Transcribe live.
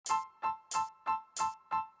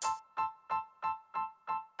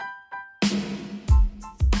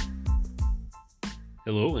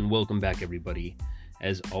Hello and welcome back, everybody.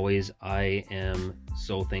 As always, I am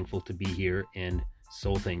so thankful to be here and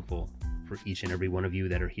so thankful for each and every one of you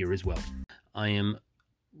that are here as well. I am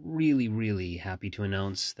really happy to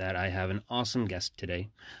announce that I have an awesome guest today.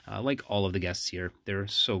 Like all of the guests here, they're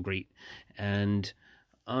so great. And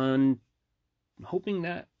I'm hoping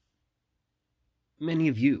that many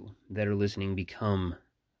of you that are listening become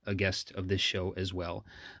a guest of this show as well.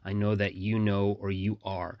 I know that you know or you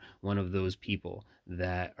are one of those people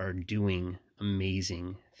that are doing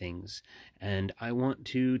amazing things, and I want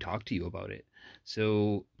to talk to you about it.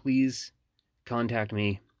 So please contact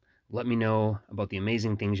me. Let me know about the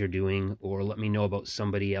amazing things you're doing, or let me know about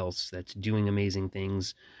somebody else that's doing amazing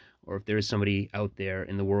things, or if there is somebody out there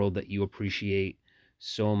in the world that you appreciate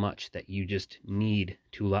so much that you just need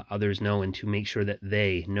to let others know and to make sure that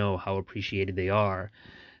they know how appreciated they are,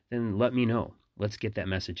 then let me know. Let's get that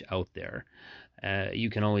message out there. You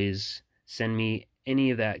can always send me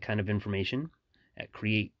any of that kind of information at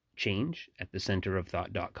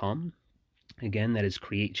createchange@thecenteroфthought.com. Again, that is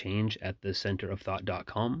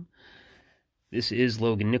createchange@thecenteroфthought.com. This is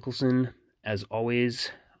Logan Nicholson. As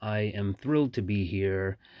always, I am thrilled to be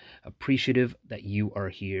here, appreciative that you are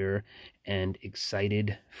here, and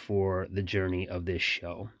excited for the journey of this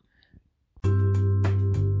show.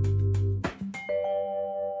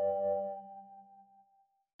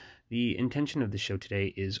 The intention of the show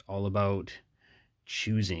today is all about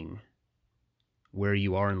choosing where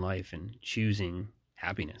you are in life and choosing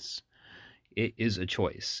happiness. It is a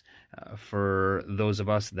choice. For those of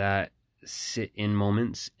us that sit in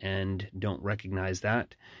moments and don't recognize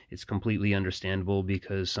that, it's completely understandable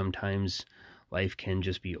because sometimes life can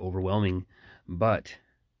just be overwhelming. But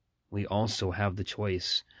we also have the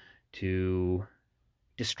choice to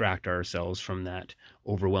distract ourselves from that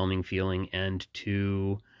overwhelming feeling and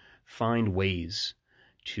to find ways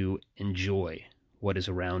to enjoy what is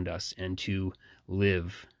around us and to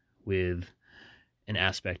live with an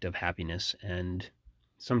aspect of happiness. And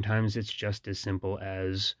sometimes it's just as simple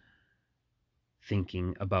as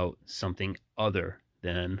thinking about something other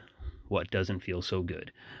than what doesn't feel so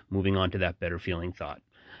good, moving on to that better feeling thought.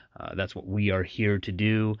 That's what we are here to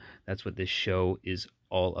do. That's what this show is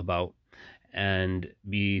all about. And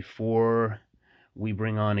before we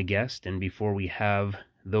bring on a guest and before we have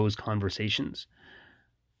those conversations,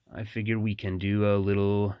 I figure we can do a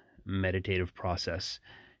little meditative process,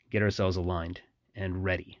 get ourselves aligned and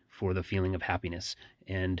ready for the feeling of happiness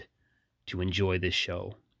and to enjoy this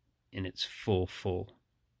show in its full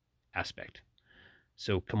aspect.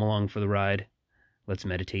 So come along for the ride. Let's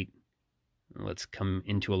meditate. Let's come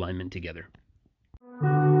into alignment together.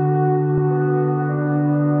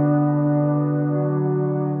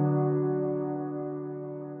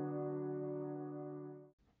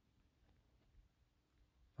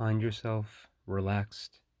 Find yourself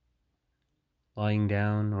relaxed, lying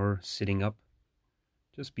down or sitting up.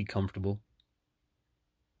 Just be comfortable.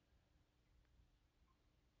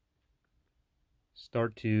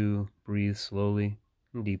 Start to breathe slowly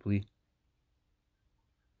and deeply.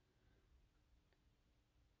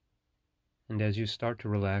 And as you start to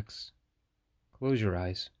relax, close your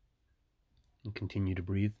eyes and continue to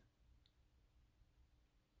breathe.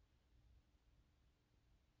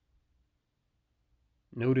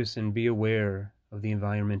 Notice and be aware of the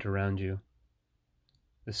environment around you,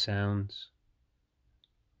 the sounds,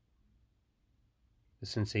 the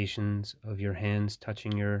sensations of your hands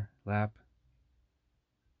touching your lap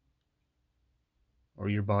or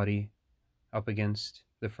your body up against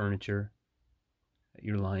the furniture that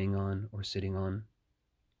you're lying on or sitting on.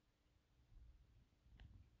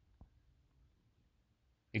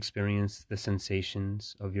 Experience the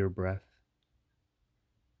sensations of your breath,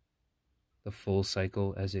 the full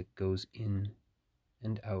cycle as it goes in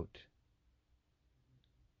and out.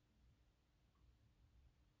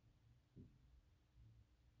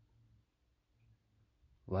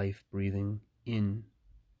 Life breathing in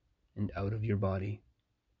and out of your body.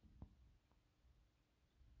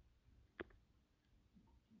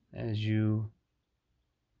 As you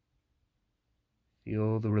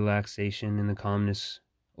feel the relaxation and the calmness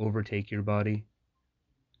overtake your body,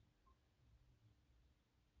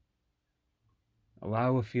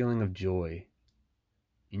 allow a feeling of joy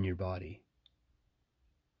in your body.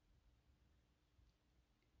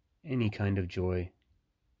 Any kind of joy.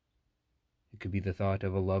 It could be the thought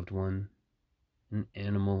of a loved one, an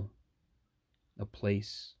animal, a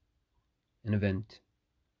place, an event.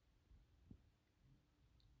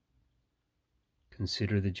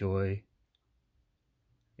 Consider the joy,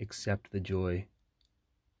 accept the joy,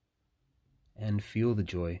 and feel the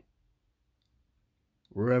joy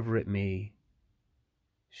wherever it may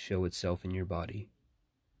show itself in your body.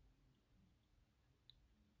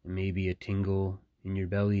 It may be a tingle in your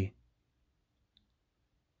belly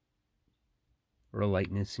or a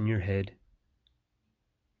lightness in your head.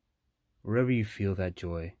 Wherever you feel that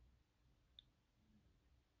joy,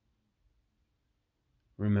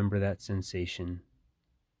 remember that sensation.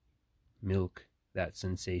 Milk that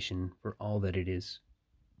sensation for all that it is.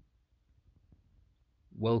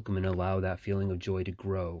 Welcome and allow that feeling of joy to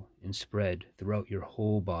grow and spread throughout your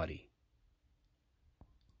whole body.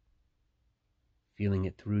 Feeling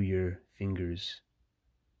it through your fingers,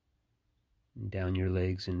 and down your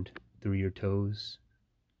legs and through your toes,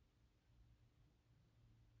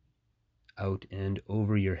 out and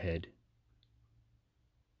over your head.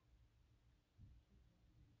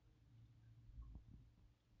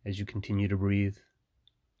 As you continue to breathe,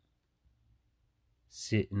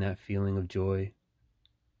 sit in that feeling of joy.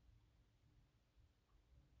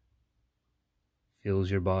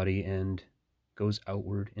 Fills your body and goes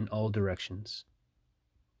outward in all directions.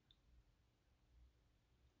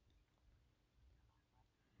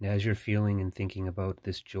 And as you're feeling and thinking about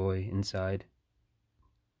this joy inside,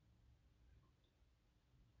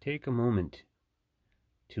 take a moment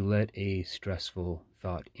to let a stressful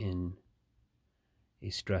thought in, a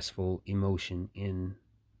stressful emotion in,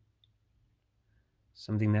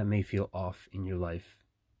 something that may feel off in your life.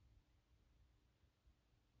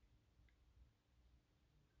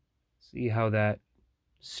 See how that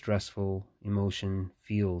stressful emotion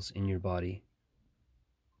feels in your body.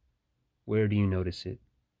 Where do you notice it?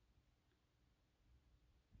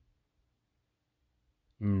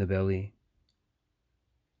 In the belly,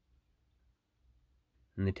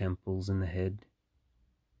 in the temples, in the head.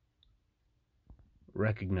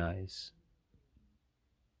 Recognize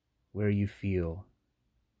where you feel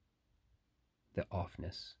the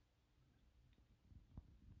offness.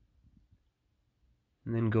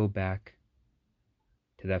 And then go back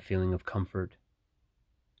to that feeling of comfort,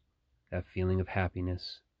 that feeling of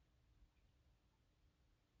happiness.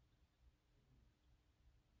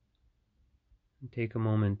 And take a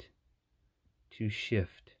moment to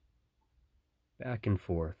shift back and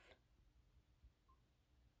forth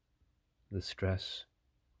the stress,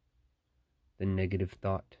 the negative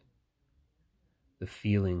thought, the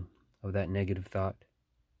feeling of that negative thought,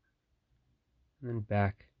 and then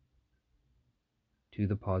back to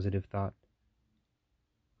the positive thought,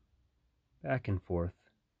 back and forth.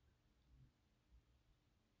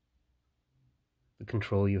 The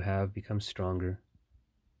control you have becomes stronger.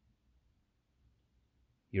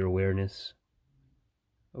 Your awareness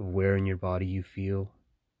of where in your body you feel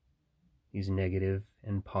these negative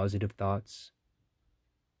and positive thoughts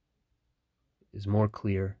is more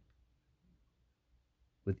clear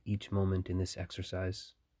with each moment in this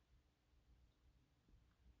exercise.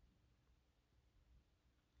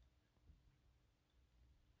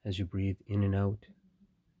 As you breathe in and out,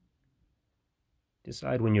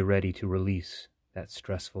 decide when you're ready to release that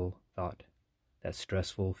stressful thought, that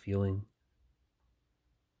stressful feeling.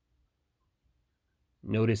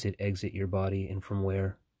 Notice it exit your body and from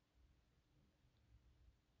where.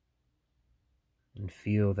 And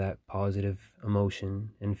feel that positive emotion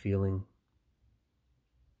and feeling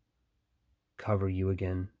cover you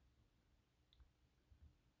again,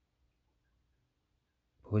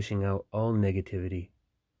 pushing out all negativity.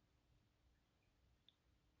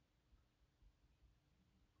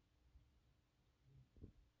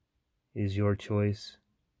 It is your choice.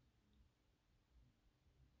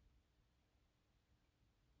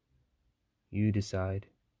 You decide.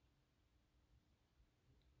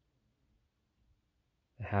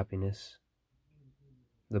 The happiness,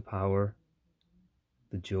 the power,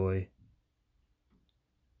 the joy.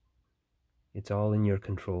 It's all in your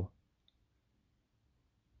control.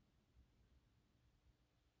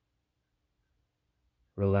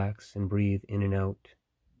 Relax and breathe in and out,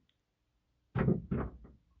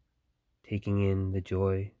 taking in the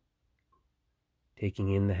joy, taking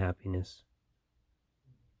in the happiness.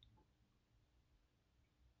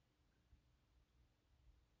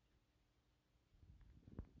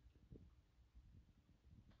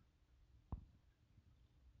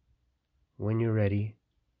 When you're ready,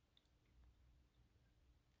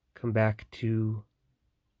 come back to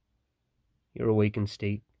your awakened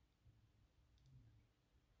state.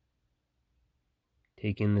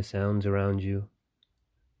 Take in the sounds around you.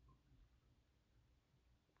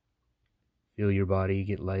 Feel your body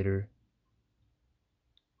get lighter.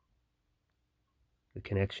 The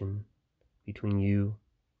connection between you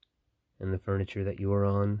and the furniture that you are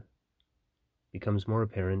on becomes more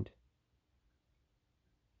apparent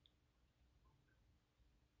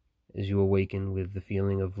as you awaken with the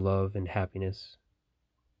feeling of love and happiness,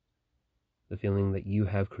 the feeling that you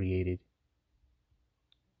have created.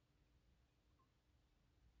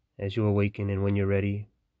 As you awaken and when you're ready,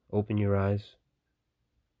 open your eyes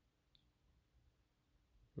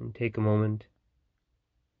and take a moment.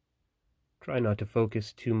 Try not to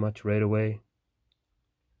focus too much right away.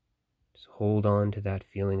 Just hold on to that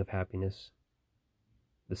feeling of happiness,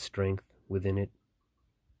 the strength within it,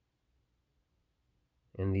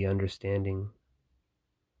 and the understanding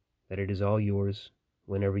that it is all yours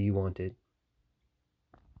whenever you want it.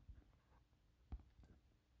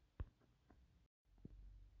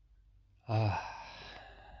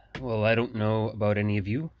 Well, I don't know about any of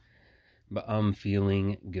you, but I'm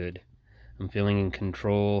feeling good. I'm feeling in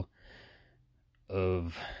control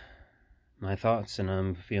of my thoughts, and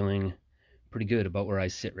I'm feeling pretty good about where I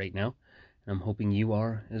sit right now. And I'm hoping you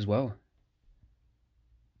are as well.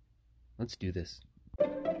 Let's do this.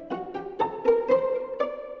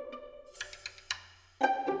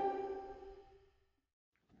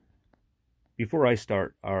 Before I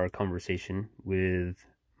start our conversation with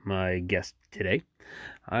my guest today,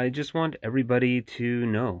 I just want everybody to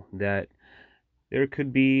know that there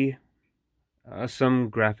could be some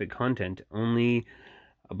graphic content only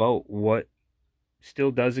about what still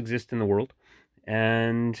does exist in the world,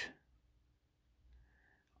 and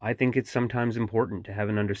I think it's sometimes important to have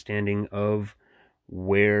an understanding of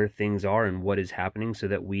where things are and what is happening so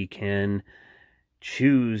that we can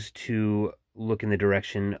choose to look in the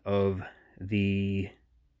direction of the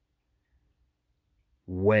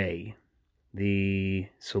way, the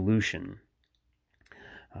solution.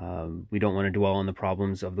 We don't want to dwell on the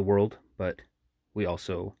problems of the world, but we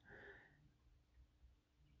also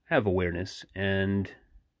have awareness, and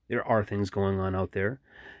there are things going on out there,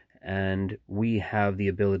 and we have the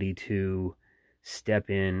ability to step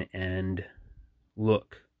in and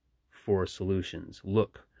look for solutions,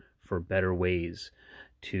 look for better ways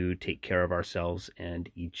to take care of ourselves and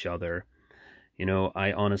each other. You know,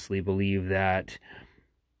 I honestly believe that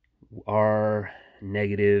our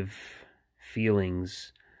negative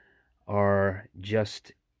feelings are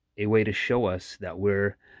just a way to show us that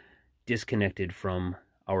we're disconnected from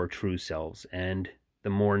our true selves. And the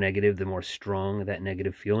more negative, the more strong that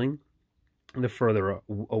negative feeling, the further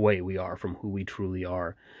away we are from who we truly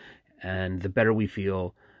are. And the better we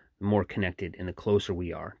feel, the more connected and the closer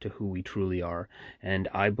we are to who we truly are. And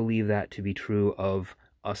I believe that to be true of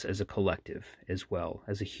us as a collective as well,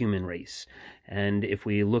 as a human race. And if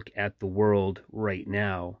we look at the world right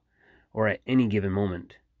now, or at any given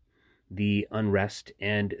moment, the unrest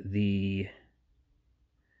and the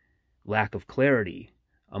lack of clarity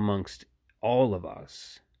amongst all of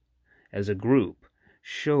us as a group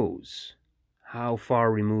shows how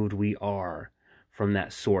far removed we are from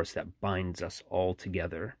that source that binds us all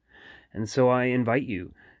together. And so I invite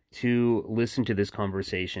you to listen to this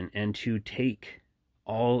conversation and to take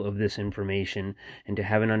all of this information and to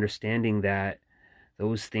have an understanding that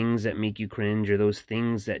those things that make you cringe or those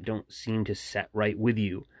things that don't seem to set right with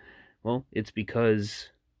you, well, it's because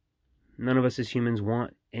none of us as humans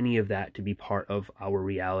want any of that to be part of our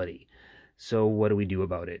reality. So what do we do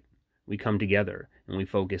about it? We come together and we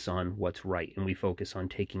focus on what's right, and we focus on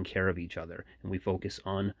taking care of each other, and we focus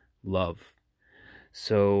on love.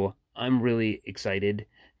 So I'm really excited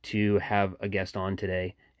to have a guest on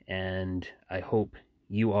today, and I hope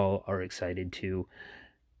you all are excited too.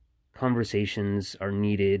 Conversations are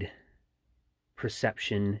needed,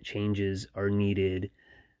 perception changes are needed,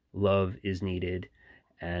 love is needed,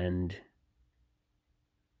 and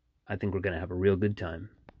I think we're going to have a real good time.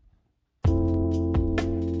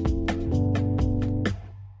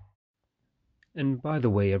 And by the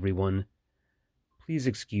way, everyone, please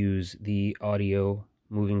excuse the audio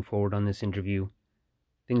moving forward on this interview.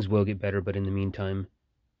 Things will get better, but in the meantime,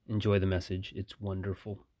 enjoy the message. It's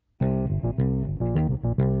wonderful.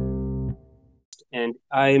 And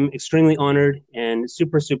I'm extremely honored and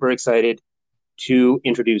super excited to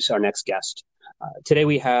introduce our next guest. Today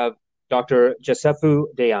we have Dr. Josefu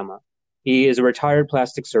Deyama. He is a retired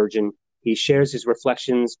plastic surgeon. He shares his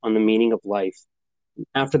reflections on the meaning of life.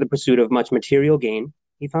 After the pursuit of much material gain,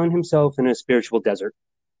 he found himself in a spiritual desert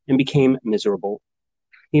and became miserable.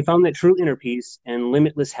 He found that true inner peace and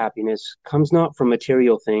limitless happiness comes not from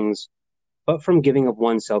material things, but from giving of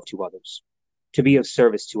oneself to others, to be of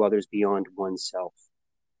service to others beyond oneself.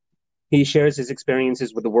 He shares his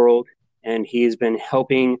experiences with the world, and he has been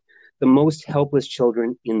helping the most helpless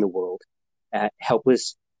children in the world at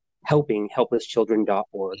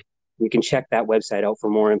helpinghelplesschildren.org. You can check that website out for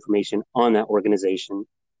more information on that organization.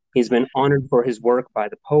 He's been honored for his work by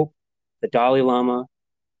the Pope, the Dalai Lama,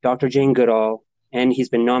 Dr. Jane Goodall, and he's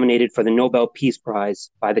been nominated for the Nobel Peace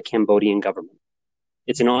Prize by the Cambodian government.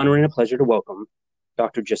 It's an honor and a pleasure to welcome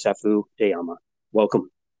Dr. Josefu Deyama.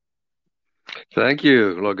 Welcome. Thank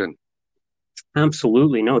you, Logan.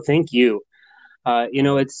 Absolutely. No, thank you.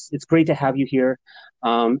 It's great to have you here.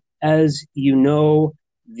 As you know,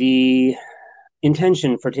 the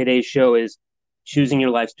intention for today's show is choosing your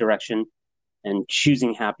life's direction and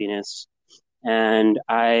choosing happiness. And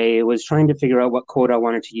I was trying to figure out what quote I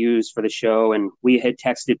wanted to use for the show, and we had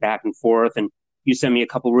texted back and forth, and you sent me a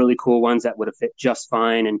couple really cool ones that would have fit just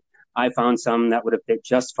fine, and I found some that would have fit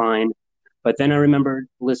just fine. But then I remembered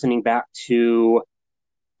listening back to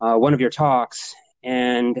one of your talks,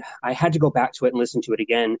 and I had to go back to it and listen to it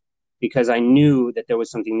again because I knew that there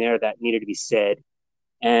was something there that needed to be said.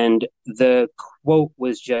 And the quote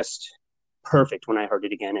was just perfect when I heard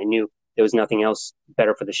it again. I knew there was nothing else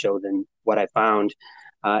better for the show than what I found.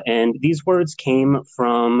 And these words came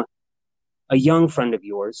from a young friend of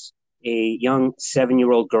yours, a young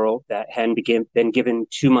 7-year-old girl that had been given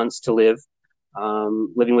 2 months to live,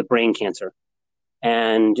 living with brain cancer.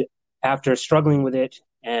 And after struggling with it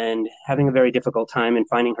and having a very difficult time and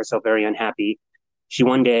finding herself very unhappy, she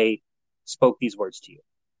one day spoke these words to you.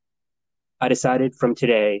 I decided from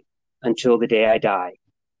today until the day I die,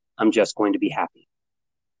 I'm just going to be happy.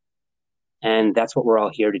 And that's what we're all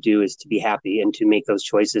here to do, is to be happy and to make those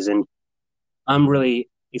choices. And I'm really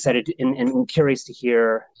excited and curious to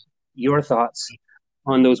hear your thoughts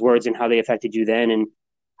on those words and how they affected you then and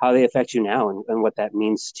how they affect you now, and what that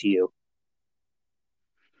means to you.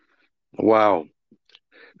 Wow,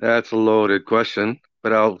 that's a loaded question,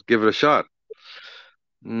 but I'll give it a shot.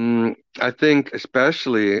 I think,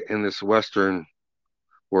 especially in this Western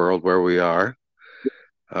world where we are,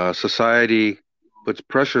 society puts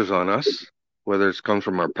pressures on us, whether it comes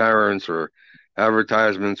from our parents or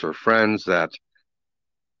advertisements or friends, that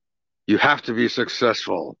you have to be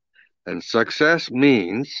successful. And success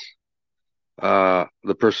means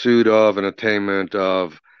the pursuit of and attainment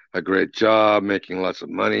of a great job, making lots of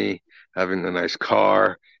money, having a nice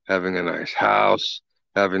car, having a nice house,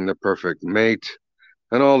 having the perfect mate,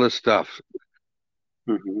 and all this stuff.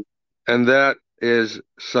 Mm-hmm. And that is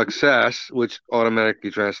success, which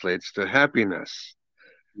automatically translates to happiness.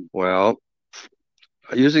 Well,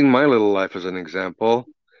 using my little life as an example,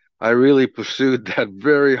 I really pursued that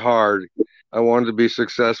very hard. I wanted to be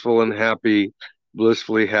successful and happy,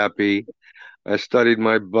 blissfully happy. I studied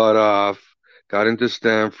my butt off, got into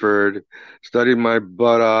Stanford, studied my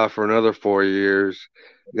butt off for another 4 years,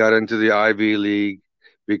 got into the Ivy League,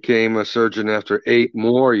 became a surgeon after 8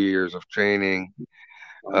 more years of training,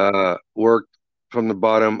 worked from the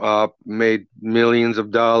bottom up, made millions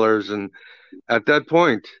of dollars. And at that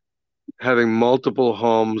point, having multiple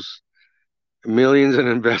homes, millions in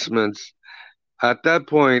investments, at that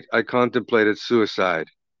point, I contemplated suicide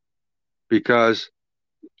because,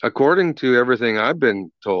 according to everything I've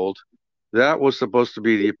been told, that was supposed to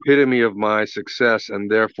be the epitome of my success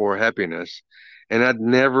and therefore happiness. And I'd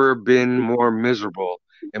never been more miserable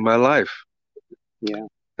in my life. Yeah.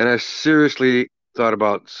 And I seriously thought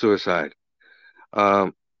about suicide.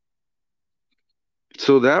 Um,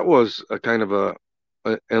 so that was a kind of a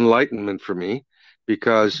enlightenment for me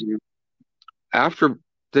because Mm-hmm. after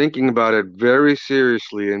thinking about it very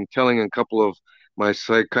seriously and telling a couple of my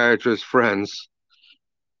psychiatrist friends,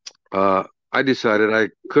 uh, I decided I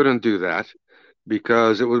couldn't do that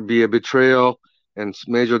because it would be a betrayal and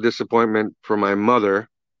major disappointment for my mother,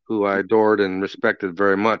 who I adored and respected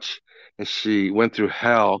very much. And she went through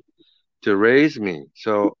hell to raise me.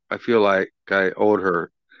 So I feel like I owed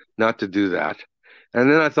her not to do that. And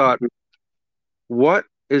then I thought, what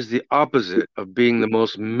is the opposite of being the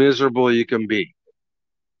most miserable you can be?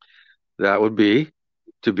 That would be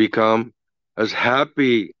to become as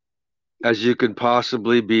happy as you could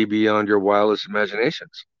possibly be beyond your wildest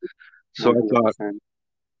imaginations. So I thought, 100%.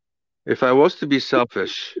 if I was to be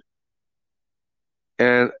selfish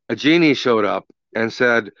and a genie showed up and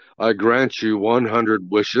said, I grant you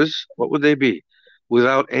 100 wishes, what would they be?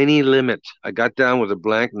 Without any limit. I got down with a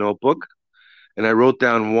blank notebook and I wrote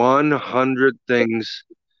down 100 things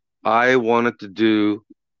I wanted to do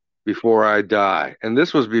before I die. And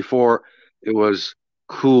this was before it was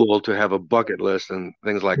cool to have a bucket list and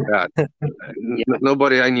things like that. Yeah.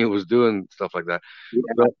 Nobody I knew was doing stuff like that. Yeah.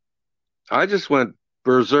 So I just went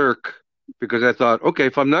berserk because I thought, okay,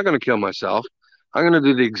 if I'm not going to kill myself, I'm going to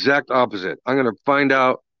do the exact opposite. I'm going to find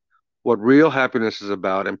out what real happiness is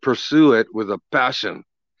about and pursue it with a passion.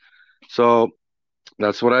 So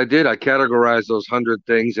that's what I did. I categorized those 100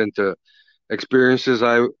 things into experiences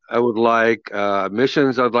I would like,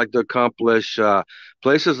 missions I'd like to accomplish,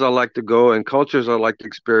 places I'd like to go, and cultures I'd like to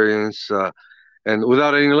experience, and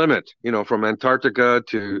without any limit, from Antarctica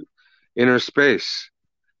to inner space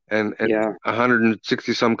and Yeah.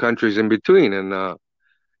 160 some countries in between. And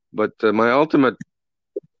But my ultimate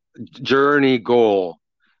journey goal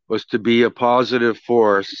was to be a positive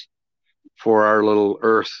force for our little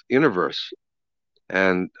Earth universe,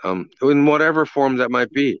 and in whatever form that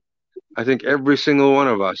might be. I think every single one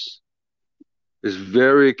of us is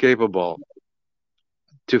very capable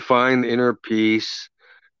to find inner peace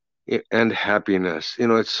and happiness. You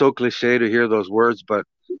know, it's so cliche to hear those words, but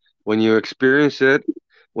when you experience it,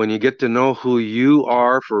 when you get to know who you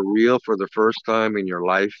are for real for the first time in your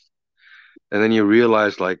life, and then you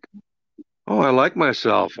realize, like, oh, I like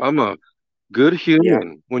myself. I'm a good Yeah.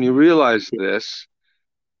 human. When you realize this,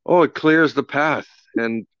 oh, it clears the path.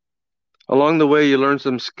 And along the way, you learn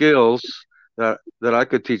some skills that I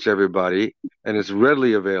could teach everybody, and it's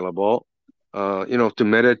readily available. To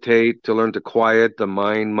meditate, to learn to quiet the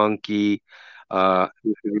mind monkey, uh,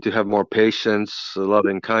 Mhm. to have more patience,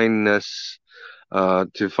 loving kindness,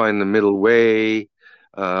 to find the middle way,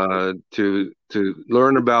 to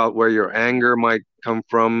learn about where your anger might come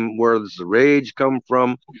from, where does the rage come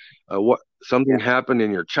from, what Yeah. something happened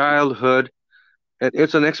in your childhood. And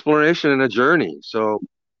it's an exploration and a journey. So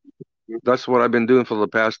that's what I've been doing for the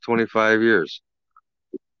past 25 years.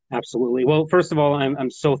 Absolutely. Well, first of all,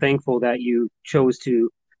 I'm so thankful that you chose to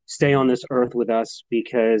stay on this earth with us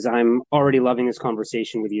because I'm already loving this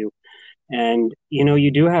conversation with you. And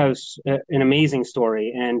you do have an amazing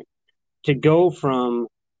story, and to go from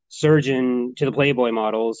surgeon to the Playboy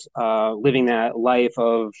models, living that life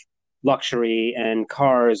of luxury and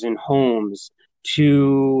cars and homes,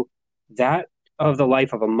 to that of the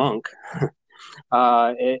life of a monk,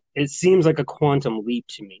 it seems like a quantum leap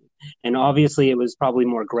to me. And obviously, it was probably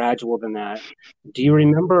more gradual than that. Do you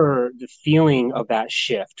remember the feeling of that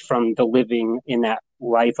shift from the living in that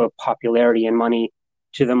life of popularity and money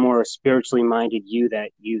to the more spiritually minded you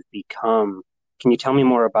that you've become? Can you tell me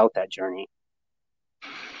more about that journey?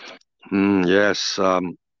 Yes.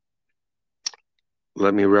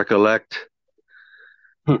 Let me recollect.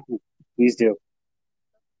 Please do.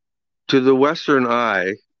 To the Western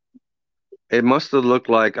eye, it must have looked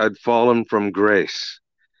like I'd fallen from grace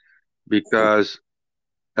because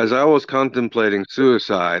as I was contemplating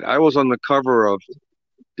suicide, I was on the cover of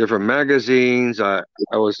different magazines. I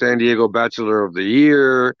was San Diego Bachelor of the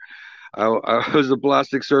Year. I was the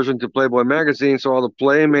plastic surgeon to Playboy magazine, so all the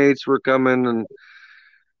playmates were coming, and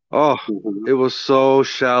oh, Mhm. it was so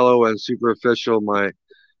shallow and superficial. My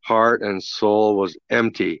heart and soul was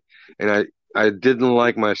empty, and I didn't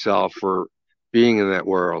like myself for being in that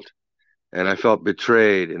world, and I felt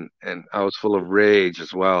betrayed, and I was full of rage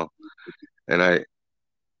as well. And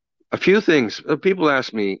a few things, people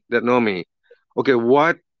ask me that know me, okay,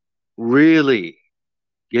 what really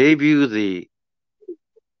gave you the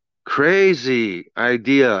crazy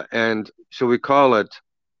idea and shall we call it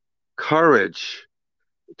courage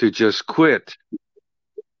to just quit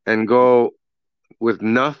and go with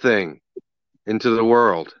nothing into the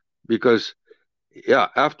world? Because yeah,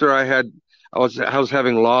 after I was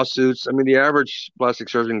having lawsuits. I mean, the average plastic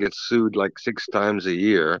surgeon gets sued like 6 times a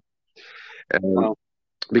year, and Wow.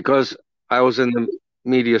 because I was in the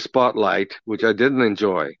media spotlight, which I didn't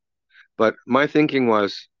enjoy. But my thinking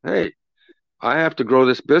was, hey, I have to grow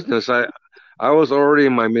this business. I was already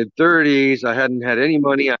in my mid 30s. I hadn't had any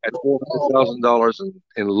money. I had $400,000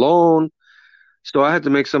 in loan, so I had to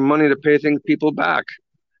make some money to pay things people back.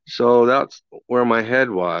 So that's where my head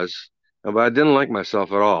was, but I didn't like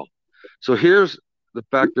myself at all. So here's the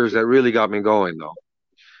factors that really got me going, though.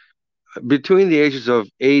 Between the ages of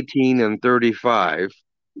 18 and 35,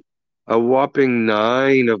 a whopping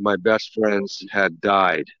 9 of my best friends had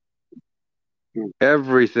died.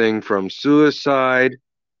 Everything from suicide,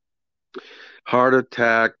 heart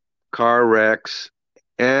attack, car wrecks,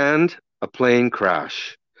 and a plane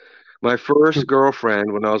crash. My first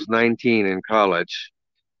girlfriend, when I was 19 in college,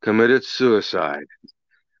 committed suicide.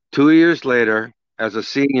 2 years later, as a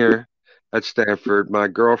senior at Stanford, my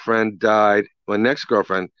next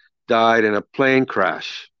girlfriend died in a plane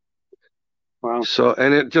crash. Wow. So,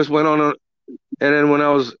 and it just went on. And then when I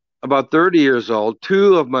was about 30 years old,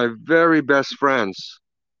 two of my very best friends,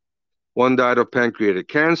 one died of pancreatic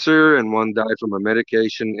cancer and one died from a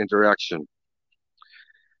medication interaction.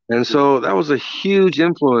 And so that was a huge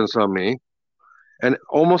influence on me, and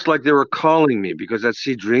almost like they were calling me because I'd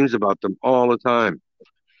see dreams about them all the time.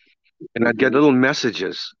 And I'd get Mhm. little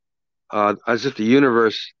messages, as if the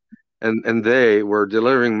universe and they were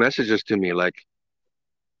delivering messages to me like,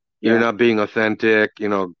 you're Yeah. not being authentic,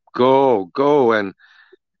 go and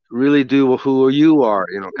really do who you are,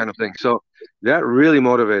 kind of thing. So that really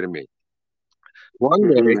motivated me. One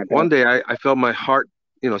day, I bet. one day I felt my heart.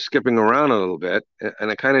 skipping around a little bit,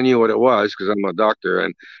 and I kind of knew what it was because I'm a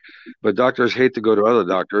doctor, but doctors hate to go to other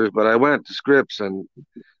doctors. But I went to Scripps, and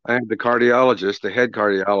I had the head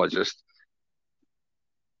cardiologist,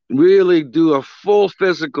 really do a full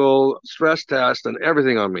physical stress test and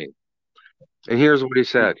everything on me. And here's what he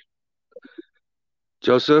said: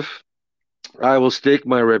 Joseph, I will stake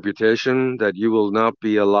my reputation that you will not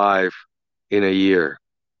be alive in a year.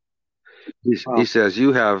 He Wow. says,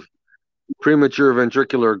 you have premature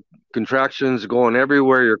ventricular contractions going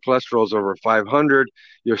everywhere. Your cholesterol's over 500.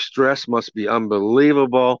 Your stress must be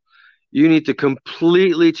unbelievable. You need to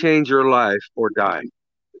completely change your life or die.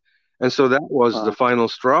 And so that was the Wow. final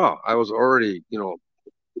straw. I was already,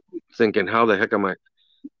 thinking, how the heck am I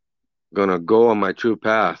going to go on my true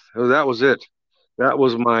path? Oh, that was it. That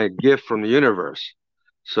was my gift from the universe.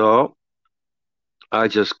 So I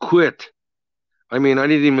just quit. I mean, I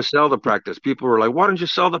didn't even sell the practice. People were like, why don't you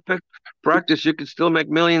sell the practice? You could still make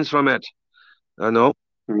millions from it. No,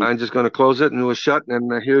 Mm. I'm just going to close it and it was shut.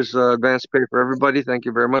 And here's advance pay for everybody. Thank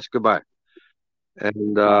you very much. Goodbye.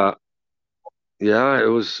 And Wow. yeah, it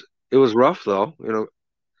was rough though.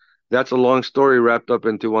 That's a long story wrapped up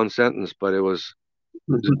into one sentence, but it was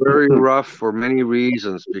very rough for many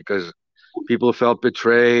reasons because people felt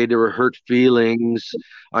betrayed. There were hurt feelings.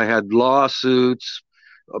 I had lawsuits,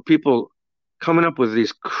 people coming up with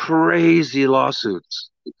these crazy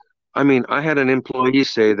lawsuits. I mean, I had an employee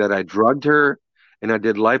say that I drugged her and I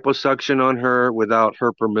did liposuction on her without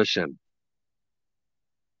her permission.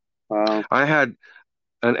 Wow. I had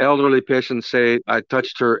an elderly patient say I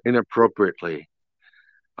touched her inappropriately.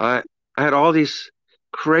 I I had all these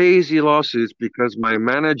crazy lawsuits because my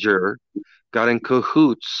manager got in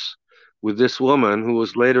cahoots with this woman who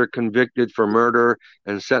was later convicted for murder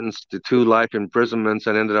and sentenced to 2 life imprisonments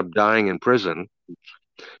and ended up dying in prison.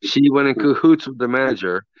 She went in cahoots with the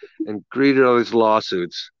manager and created all these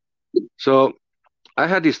lawsuits. So I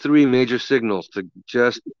had these three major signals to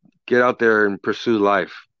just get out there and pursue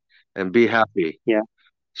life and be happy. Yeah.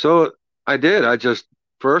 So I did.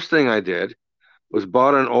 First thing I did was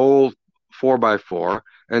bought an old 4x4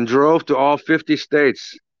 and drove to all 50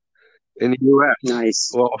 states in the US.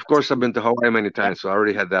 Nice. Well, of course, I've been to Hawaii many Yeah. times, so I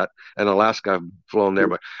already had that. And Alaska, I've flown there,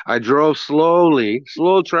 but I drove slowly,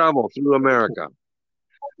 slow travel through America.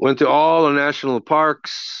 Went to all the national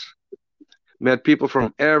parks, met people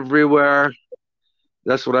from everywhere.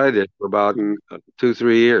 That's what I did for about Mm. 2,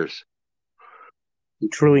 3 years. You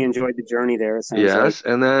truly enjoyed the journey there, it sounds like. Yes.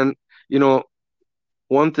 And then, you know,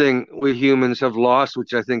 one thing we humans have lost,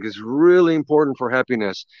 which I think is really important for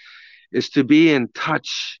happiness, is to be in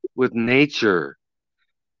touch with nature.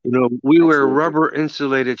 We wear Absolutely. rubber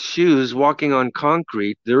insulated shoes walking on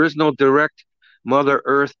concrete. There is no direct Mother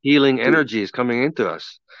Earth healing energies coming into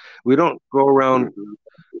us. We don't go around Mm-hmm.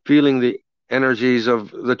 feeling the energies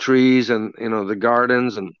of the trees and, the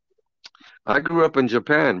gardens. And I grew up in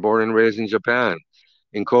Japan, born and raised in Japan,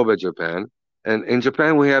 in Kobe, Japan. And in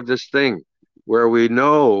Japan, we have this thing where we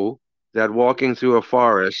know that walking through a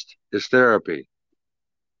forest is therapy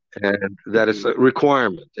and that it's Mm-hmm. a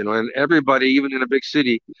requirement, and everybody, even in a big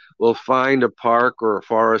city, will find a park or a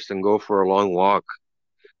forest and go for a long walk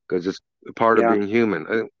because it's a part of Yeah, being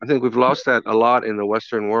human. I think we've lost that a lot in the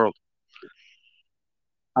Western world.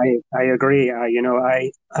 I agree. I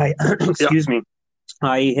Yeah. excuse me.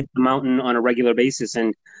 I hit the mountain on a regular basis,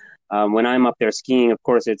 and when I'm up there skiing, of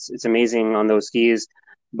course, it's amazing on those skis,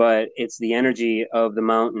 but it's the energy of the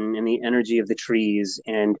mountain and the energy of the trees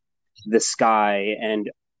and the sky and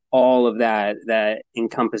all of that that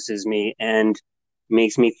encompasses me and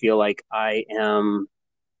makes me feel like I am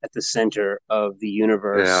at the center of the Yeah.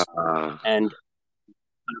 universe. And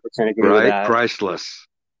 100% agree with Right. that. Priceless.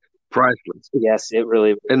 Priceless. Yes, it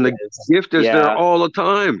really, And really the is. gift is there Yeah, all the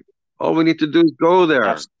time. All we need to do is go there.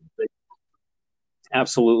 absolutely.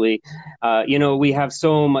 Absolutely. We have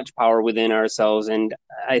so much power within ourselves, and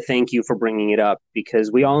I thank you for bringing it up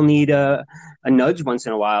because we all need a nudge once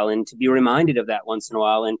in a while and to be reminded of that once in a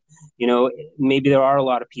while. And, maybe there are a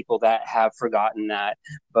lot of people that have forgotten that,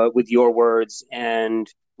 but with your words and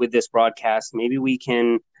with this broadcast, maybe we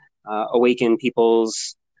can awaken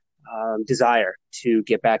people's desire to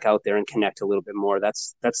get back out there and connect a little bit more.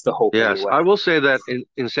 That's the hope Yes, anyway. I will say that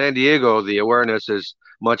in San Diego, the awareness is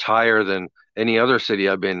much higher than any other city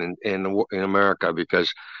I've been in America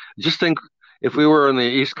because just think if we were on the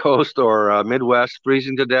East Coast or Midwest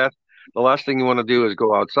freezing to death, the last thing you want to do is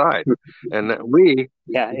go outside. And we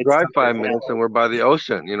Yeah, it's drive tougher. 5 minutes and we're by the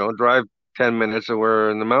ocean, drive 10 minutes and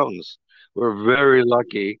we're in the mountains. We're very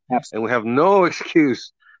lucky and we Absolutely. have no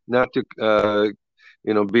excuse not to,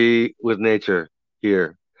 be with nature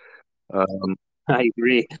here. Um, I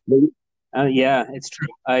agree. Yeah, it's true.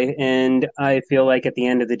 I feel like at the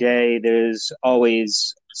end of the day, there's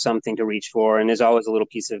always something to reach for, and there's always a little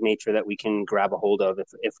piece of nature that we can grab a hold of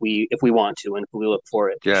if we want to, and if we look for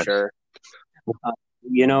it for Yes. sure. Uh,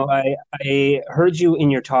 I heard you in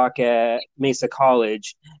your talk at Mesa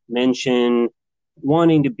College mention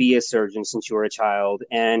wanting to be a surgeon since you were a child,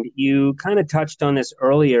 and you kind of touched on this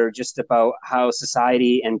earlier, just about how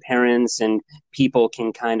society and parents and people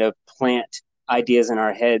can kind of plant ideas in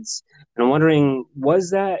our heads. And I'm wondering,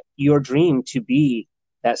 was that your dream to be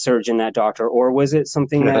that surgeon, that doctor, or was it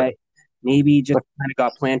something that maybe just kind of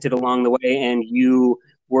got planted along the way and you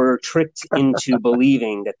were tricked into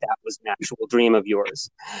believing that that was an actual dream of yours?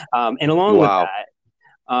 And along with Wow.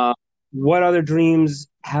 that, what other dreams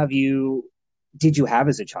did you have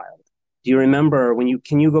as a child? Do you remember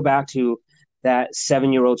can you go back to that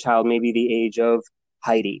 7-year-old child, maybe the age of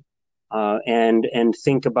Heidi, and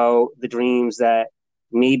think about the dreams that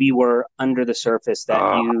maybe were under the surface that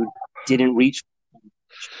Ah, you didn't reach?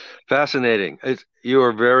 fascinating. You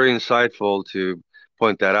are very insightful to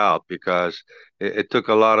point that out because it took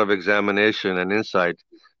a lot of examination and insight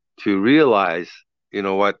to realize,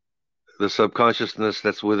 what the subconsciousness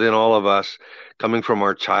that's within all of us coming from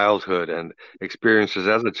our childhood and experiences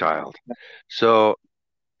as a child. So,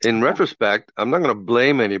 in Yeah, retrospect, I'm not going to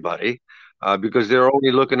blame anybody because they're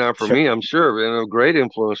only looking out for sure. me, I'm sure. And a great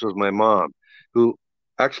influence was my mom, who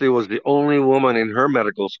actually was the only woman in her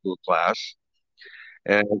medical school class.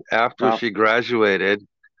 And after Wow. she graduated,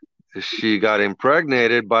 she got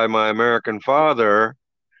impregnated by my American father,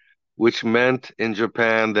 which meant in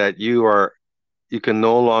Japan that you can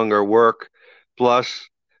no longer work. Plus,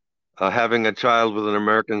 having a child with an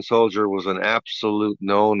American soldier was an absolute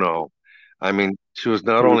no-no. I mean, she was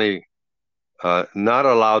not Mm, only not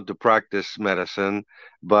allowed to practice medicine,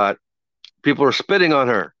 but people were spitting on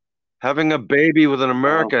her. Having a baby with an wow.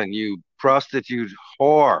 American, you prostitute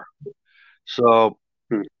whore. So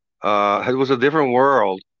Mm, it was a different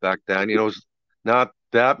world back then. It was not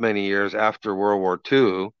that many years after World War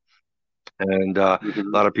II, and a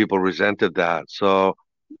mhm. lot of people resented that. So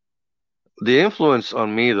the influence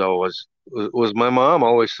on me though was my mom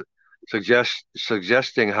always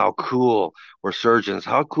suggesting how cool were surgeons,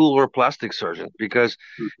 how cool were plastic surgeons, because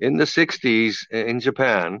in the 60s in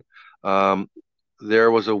Japan, um,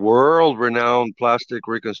 there was a world-renowned plastic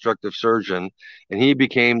reconstructive surgeon, and he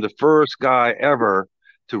became the first guy ever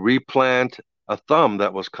to replant a thumb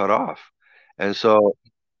that was cut off. And so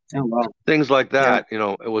Oh, wow. things like Yeah. that,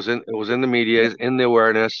 it was in the media, in the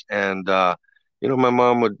awareness, and my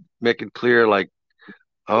mom would make it clear, like,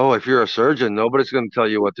 oh, if you're a surgeon, nobody's going to tell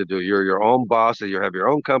you what to do. You're your own boss, and you have your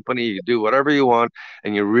own company. You do whatever you want,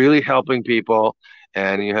 and you're really helping people,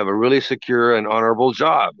 and you have a really secure and honorable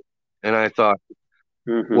job. And I thought,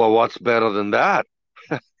 Hmm. well, what's better than that?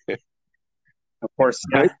 Of course.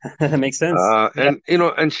 Yeah. Right? That makes sense. Uh, Yeah.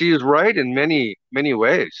 and and she is right in many, many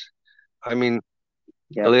ways. I mean,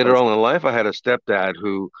 Yeah, of later course. on in life, I had a stepdad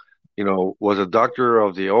who, was a doctor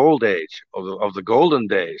of the old age, of the golden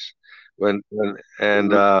days, when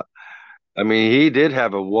and Hmm. I mean, he did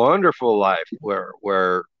have a wonderful life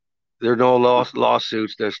where there are no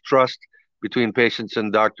lawsuits. There's trust between patients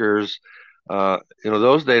and doctors.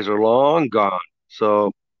 Those days are long gone.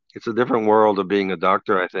 So it's a different world of being a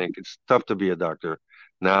doctor, I think. It's tough to be a doctor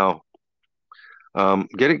now.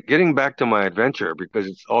 Getting back to my adventure because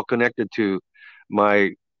it's all connected to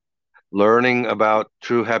my learning about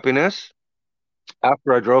true happiness.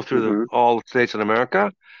 After I drove through Hmm. all the states in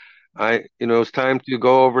America, it was time to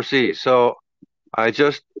go overseas. So I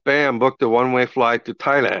just, bam, booked a one-way flight to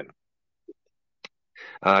Thailand.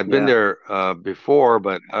 I'd been Yeah. there before,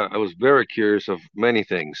 but I was very curious of many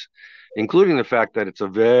things, including the fact that it's a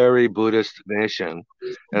very Buddhist nation.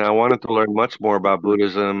 And I wanted to learn much more about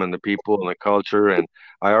Buddhism and the people and the culture. And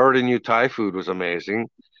I already knew Thai food was amazing,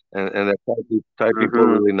 and that Thai people are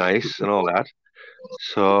Hmm. really nice and all that.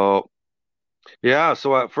 So, yeah,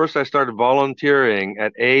 so at first I started volunteering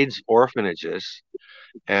at AIDS orphanages.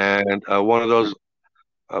 And one of those,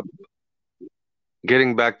 uh,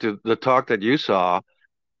 getting back to the talk that you saw,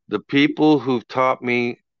 the people who've taught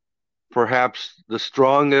me perhaps the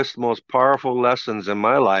strongest, most powerful lessons in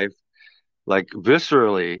my life, like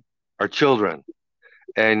viscerally, are children.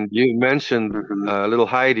 And you mentioned Hmm. little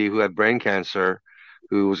Heidi who had brain cancer,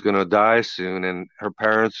 who was going to die soon, and her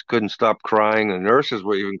parents couldn't stop crying. The nurses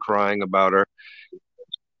were even crying about her.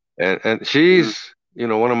 And Hmm. she's,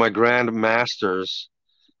 one of my grand masters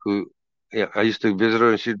who, yeah, I used to visit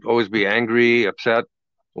her and she'd always be angry, upset.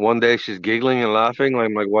 One day she's giggling and laughing.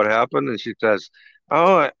 I'm like, what happened? And she says,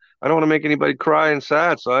 oh, I don't want to make anybody cry and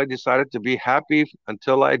sad. So I decided to be happy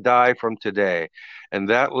until I die from today. And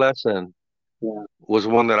that lesson yeah. was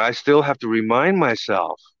one that I still have to remind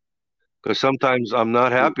myself because sometimes I'm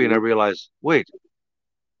not happy and I Hmm. realize, wait,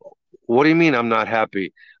 what do you mean I'm not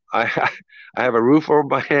happy? I I have a roof over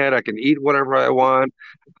my head. I can eat whatever I want.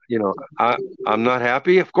 You know, I'm not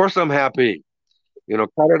happy. Of course I'm happy.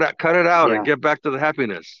 Cut it out and Yeah, get back to the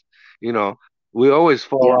happiness. You know, we always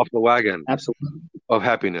fall yeah, off the wagon absolutely. of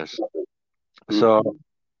happiness. So Hmm.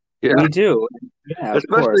 yeah, We do. Yeah, of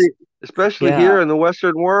course. especially especially Yeah, here in the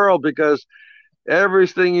Western world because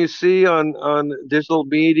everything you see on digital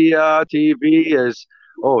media, TV is,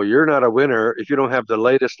 oh, you're not a winner if you don't have the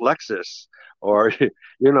latest Lexus, or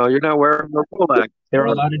you're not wearing a Rolex, there are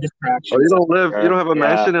a or lot of or distractions out you there. don't have a Yeah.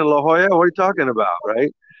 mansion in La Jolla. What are you talking about,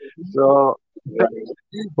 right? So Right.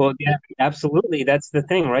 Well, yeah, absolutely. That's the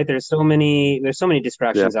thing, right? There's so many yeah,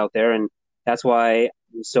 distractions out there, and that's why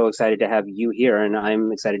I'm so excited to have you here, and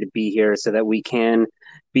I'm excited to be here so that we can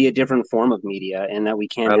be a different form of media and that we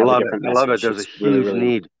can I have a love it. different I love it. message. There's a It's really, huge really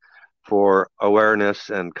need for awareness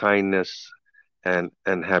and kindness and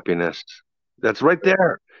happiness. That's right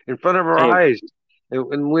there in front of our I eyes.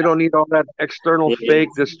 And we don't need all that external it fake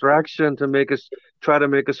is. distraction to try to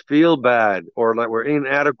make us feel bad or like we're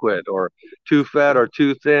inadequate or too fat or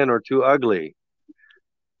too thin or too ugly.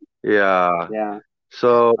 Yeah. Yeah.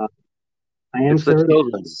 So Uh, I am it's the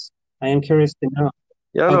children. curious. I am curious to know.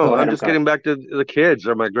 Yeah, Oh, no, go ahead. I'm I'm just sorry. getting back to the kids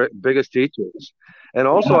are my biggest teachers. And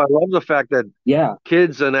also Yeah. I love the fact that Yeah.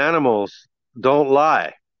 kids and animals don't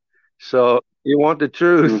lie. So you want the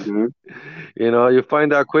truth. Hmm. You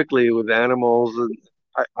find out quickly with animals.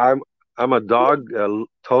 I, I'm I'm a dog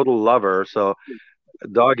total lover, so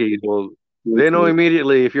doggies they know Hmm.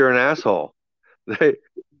 immediately if you're an asshole. They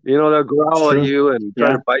they'll It's growl at true. you and try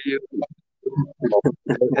Yeah. to bite you.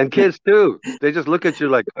 And kids too. They just look at you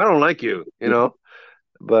like I don't like you.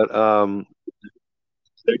 But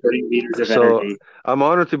They're great leaders of so energy. I'm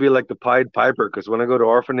honored to be like the Pied Piper because when I go to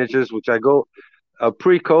orphanages, which I go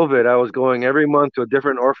pre-COVID, I was going every month to a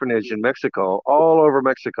different orphanage in Mexico, all over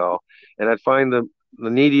Mexico, and I'd find the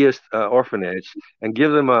neediest orphanage and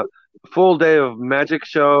give them a full day of magic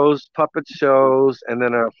shows, puppet shows, and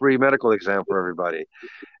then a free medical exam for everybody,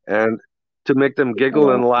 and to make them giggle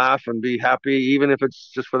Wow. and laugh and be happy, even if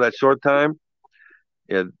it's just for that short time.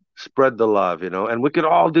 Yeah, spread the love. And we could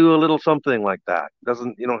all do a little something like that.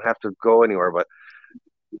 Doesn't You don't have to go anywhere, but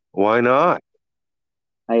why not?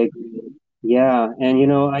 I agree. Yeah,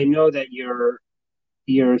 and I know that you're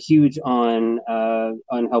huge on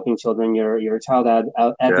helping children. You're a child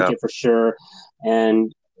Yeah, advocate for sure,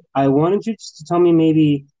 and I wanted you just to tell me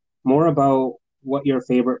maybe more about what your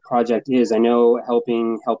favorite project is. I know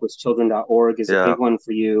helping helplesschildren.org is a yeah, big one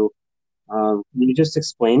for you. Can you just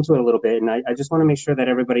explain to it a little bit? And I just want to make sure that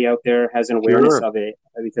everybody out there has an awareness sure. of it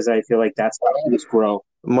because I feel like that's how things grow.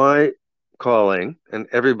 My calling, and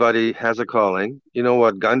everybody has a calling. You know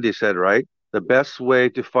what Gandhi said, right? The best way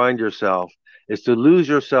to find yourself is to lose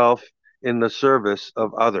yourself in the service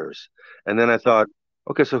of others. And then I thought,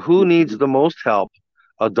 okay, so who needs the most help?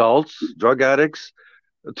 Adults, drug addicts?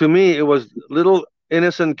 To me, it was little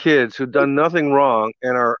innocent kids who'd done nothing wrong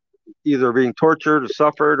and are either being tortured or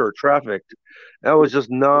suffered or trafficked. That was just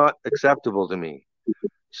not acceptable to me.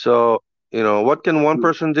 So, what can one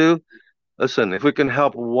person do? Listen, if we can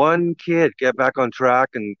help one kid get back on track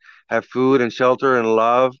and have food and shelter and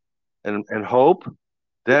love and hope,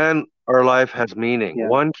 then our life has meaning. Yeah,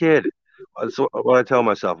 One kid. That's what I tell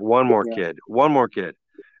myself. One more yeah, kid. One more kid.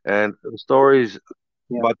 And the stories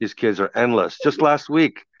yeah. about these kids are endless. Just last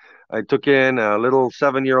week, I took in a little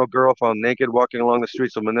 7-year-old girl found naked walking along the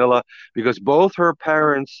streets of Manila because both her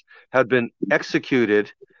parents had been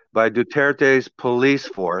executed by Duterte's police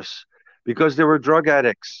force because they were drug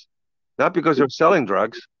addicts, not because they were selling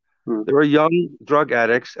drugs. Mm, They were young drug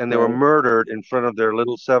addicts and they were right. murdered in front of their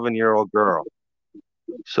little 7-year-old girl.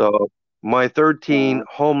 So my 13 Wow.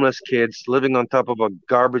 homeless kids living on top of a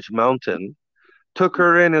garbage mountain took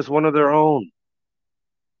her in as one of their own.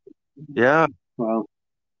 Yeah, Wow.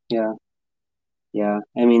 Yeah. Yeah.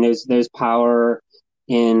 I mean, there's power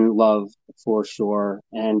in love for sure,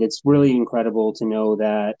 and it's really incredible to know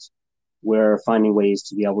that we're finding ways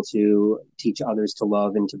to be able to teach others to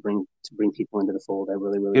love and to bring people into the fold. I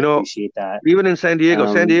really, really you know, appreciate that. even in San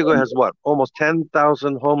Um, Diego has what? Almost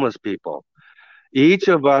 10,000 homeless people. Each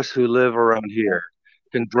of us who live around here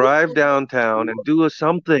can drive downtown and do a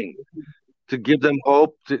something to give them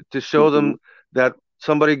hope, to show mhm. them that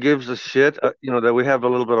somebody gives a shit, that we have a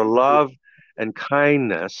little bit of love and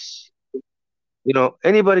kindness.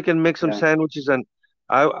 Anybody can make some Yeah. sandwiches, and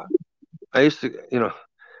I I used to,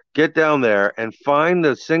 get down there and find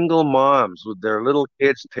the single moms with their little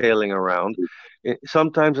kids tailing around,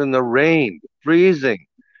 sometimes in the rain, freezing,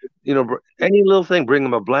 any little thing. Bring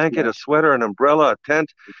them a blanket, a sweater, an umbrella, a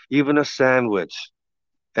tent, even a sandwich.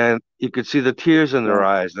 And you could see the tears in their yeah,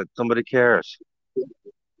 eyes that somebody cares.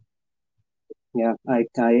 yeah. I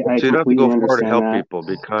So you don't have to go completely far to understand help that. people.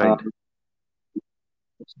 Be kind. Um,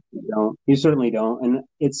 you don't. You certainly don't, and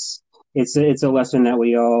it's a lesson that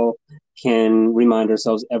we all can remind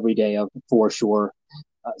ourselves every day of for sure.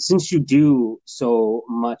 Since you do so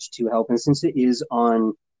much to help, and since it is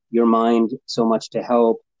on your mind so much to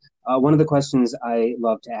help, one of the questions I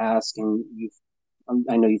love to ask, and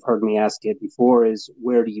I know you've heard me ask it before, is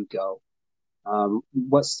where do you go?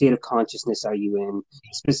 What state of consciousness are you in,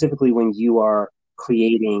 specifically when you are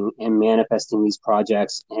creating and manifesting these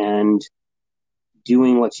projects and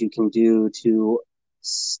doing what you can do to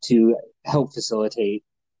help facilitate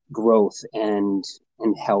growth and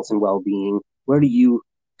health and well-being? Where do you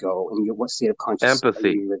go, and what state of consciousness are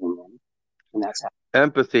Empathy. you living in? And that's how.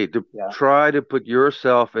 Empathy. To Yeah, try to put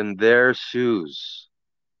yourself in their shoes.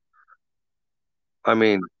 I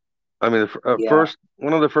mean, yeah, first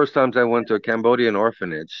one of the first times I went to a Cambodian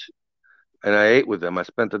orphanage and I ate with them. I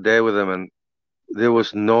spent the day with them, and there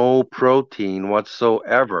was no protein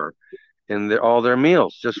whatsoever in all their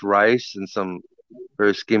meals, just rice and some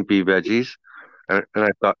very skimpy veggies. And I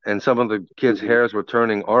thought, and some of the kids' mm-hmm, hairs were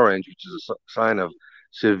turning orange, which is a sign of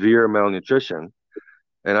severe malnutrition.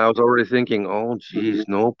 And I was already thinking, oh, mm-hmm, geez,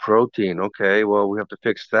 no protein. Okay, well, we have to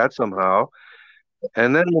fix that somehow.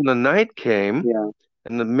 And then when the night came yeah,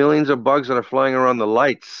 and the millions of bugs that are flying around the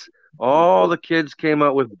lights, all the kids came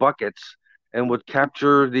out with buckets and would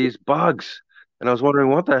capture these bugs. And I was wondering,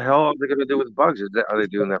 what the hell are they going to do with bugs? Are they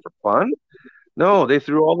doing that for fun? No, they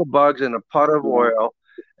threw all the bugs in a pot of yeah, oil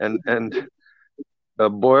and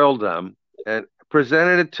boiled them and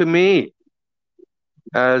presented it to me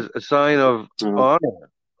as a sign of uh, honor.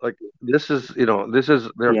 Like this is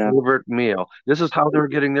their yeah, favorite meal. This is how they're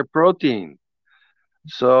getting their protein.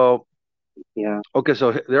 So, yeah, okay,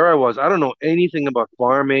 so there I was. I don't know anything about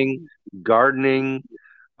farming, gardening,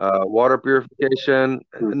 water purification,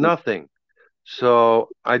 mm-hmm, nothing. So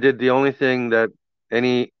I did the only thing that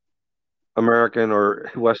any American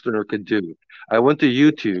or Westerner could do. I went to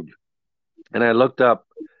YouTube and I looked up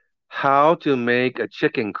how to make a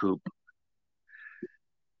chicken coop.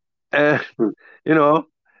 And mm, you know,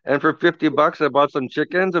 and for $50 I bought some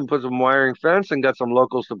chickens and put some wiring fence and got some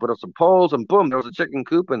locals to put up some poles and boom, there was a chicken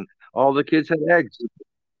coop and all the kids had eggs.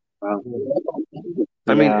 wow,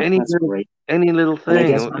 I mean, yeah, that's great. any little And I thing,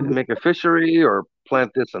 guess make a fishery or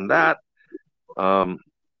plant this and that. Um,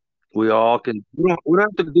 we all can. We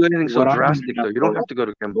don't have to do anything so what I want drastic to though. You don't know, have to go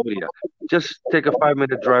to Cambodia. Just take a 5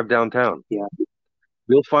 minute drive downtown. yeah,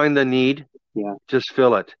 You'll find the need. yeah, Just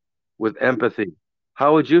fill it with empathy.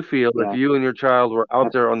 How would you feel if yeah, you and your child were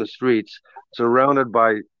out there on the streets, surrounded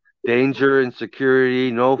by danger,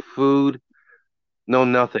 insecurity, no food, no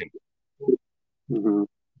nothing? mm-hmm,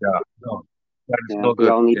 Yeah, no, that is yeah. no We good.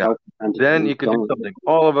 all need Yeah. help from time to Then time, you can do don't we? something.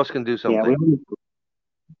 All of us can do Yeah, something.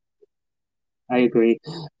 I agree.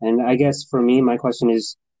 And I guess for me, my question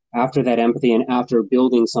is after that empathy and after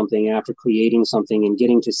building something, after creating something and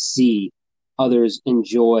getting to see others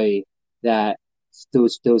enjoy that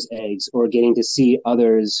those eggs or getting to see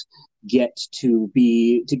others get to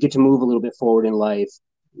move a little bit forward in life,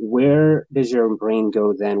 where does your brain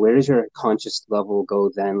go then? Where does your conscious level go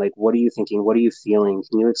then? Like what are you thinking? What are you feeling?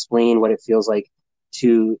 Can you explain what it feels like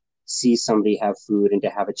to see somebody have food and to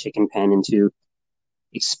have a chicken pen and to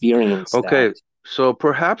experience that? Okay, so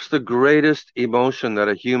perhaps the greatest emotion that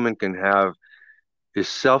a human can have is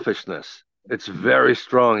selfishness. It's very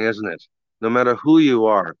strong, isn't it? No matter who you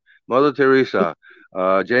are, Mother Teresa,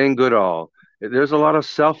 Jane Goodall, there's a lot of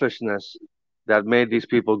selfishness that made these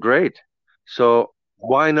people great. So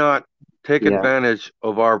why not take Yeah, advantage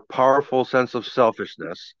of our powerful sense of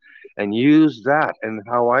selfishness and use that? And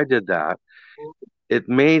how I did that, it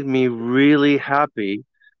made me really happy.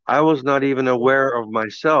 I was not even aware of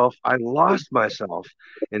myself. I lost myself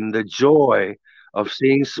in the joy of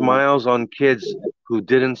seeing yeah, smiles on kids who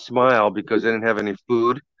didn't smile because they didn't have any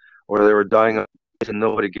food or they were dying of AIDS and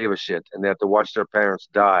nobody gave a shit and they had to watch their parents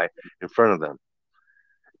die in front of them.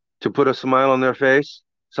 To put a smile on their face,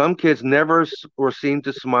 some kids never were seen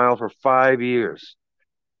to smile for 5 years.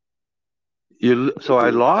 So I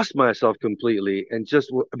mhm, lost myself completely and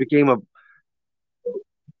just became a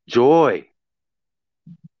joy,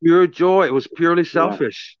 pure joy. It was purely yeah,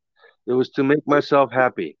 selfish. It was to make myself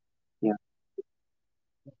happy. yeah.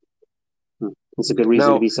 Mm. It's a good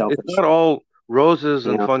reason to Now, be it's selfish. not all roses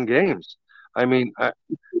You and know, fun games. I mean,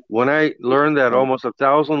 when I learned that yeah, almost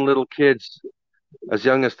 1,000 little kids as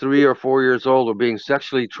young as 3 or 4 years old were being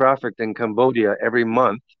sexually trafficked in Cambodia every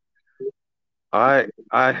month,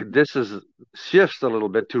 this is shifts a little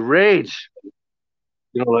bit to rage.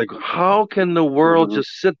 Like how can the world Mhm.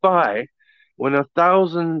 just sit by when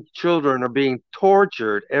 1,000 children are being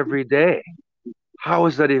tortured every day? How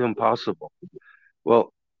is that even possible?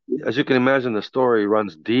 Well, as you can imagine, the story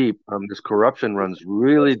runs deep. This corruption runs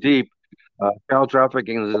really deep. Child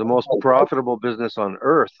trafficking is the most profitable business on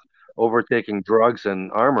earth, overtaking drugs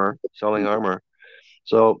and armor, selling armor.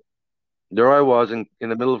 So there I was in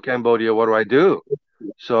the middle of Cambodia. What do I do?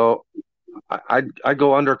 So I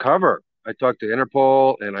go undercover. I talked to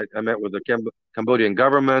Interpol and I met with the Cambodian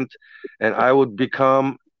government, and I would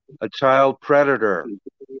become a child predator,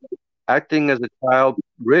 acting as a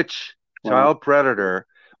rich Wow. child predator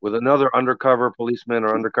with another undercover policeman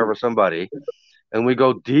or undercover somebody, and we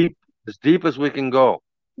go deep as we can go.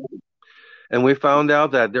 And we found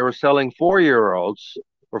out that they were selling 4-year-olds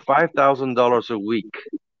for $5,000 a week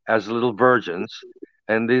as little virgins.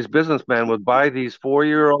 And these businessmen would buy these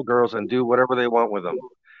 4-year-old girls and do whatever they want with them.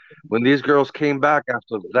 When these girls came back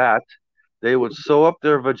after that, they would sew up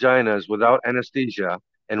their vaginas without anesthesia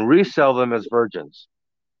and resell them as virgins.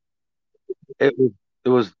 It was it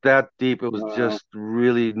was that deep. It was Wow. just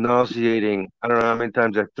really nauseating. I don't know how many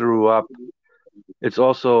times I threw up. It's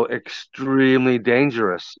also extremely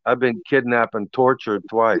dangerous. I've been kidnapped and tortured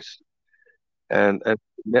twice, and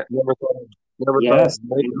never thought Yes, I'd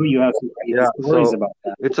make I it. know you have some crazy Yeah, stories so about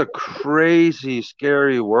that. it's a crazy,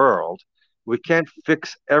 scary world. We can't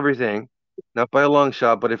fix everything, not by a long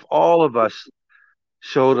shot, but if all of us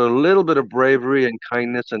showed a little bit of bravery and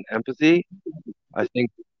kindness and empathy, I think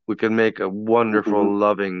we can make a Mhm. wonderful,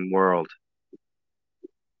 loving world.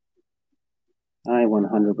 I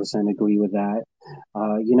 100% agree with that.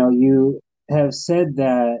 You have said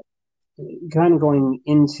that kind of going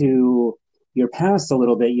into your past a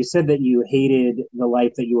little bit, you said that you hated the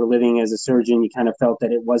life that you were living as a surgeon. You kind of felt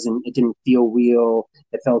that it didn't feel real.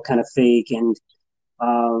 It felt kind of fake. And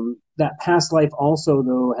that past life also,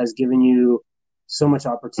 though, has given you so much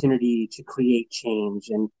opportunity to create change.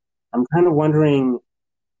 And I'm kind of wondering,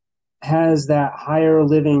 has that higher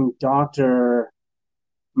living doctor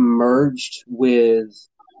merged with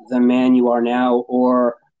the man you are now,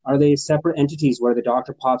 or are they separate entities where the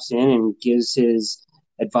doctor pops in and gives his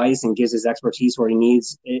advice and gives his expertise where he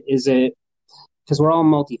needs? Is it because we're all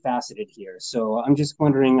multifaceted here? So I'm just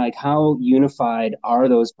wondering, like, how unified are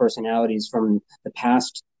those personalities from the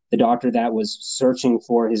past, the doctor that was searching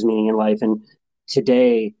for his meaning in life, and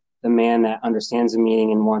today, the man that understands the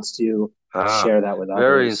meaning and wants to Ah, share that with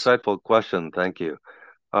very others? insightful question. Thank you.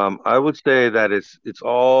 I would say that it's Yeah.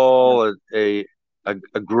 all a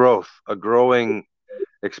growing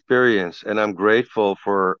experience, and I'm grateful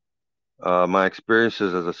for my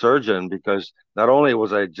experiences as a surgeon because not only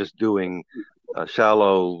was I just doing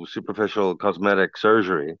shallow, superficial cosmetic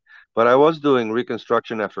surgery, but I was doing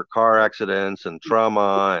reconstruction after car accidents and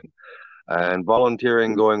trauma and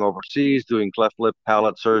volunteering going overseas, doing cleft lip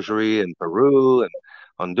palate surgery in Peru and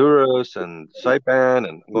Honduras and Saipan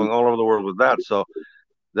and going all over the world with that. So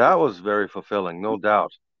that was very fulfilling, no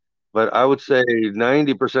doubt. But I would say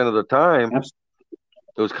 90% of the time,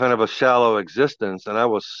 it was kind of a shallow existence, and I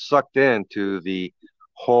was sucked into the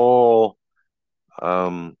whole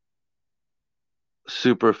um,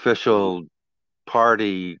 superficial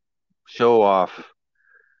party show off,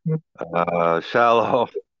 shallow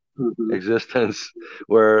Mm-hmm. existence,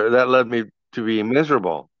 where that led me to be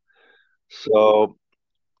miserable. So,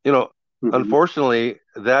 you know, Mm-hmm. unfortunately,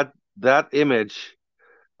 that image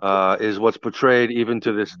is what's portrayed even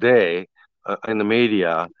to this day in the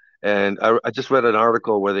media. And I just read an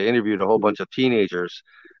article where they interviewed a whole bunch of teenagers,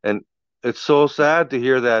 and it's so sad to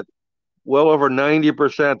hear that well over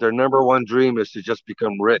 90% their number one dream is to just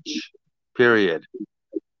become rich. Period.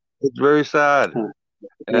 It's very sad, Yeah.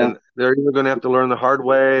 and they're either going to have to learn the hard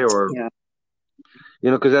way, or Yeah.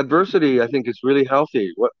 because adversity, I think, is really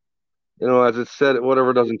healthy. As it said,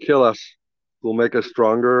 whatever doesn't kill us will make us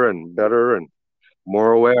stronger and better and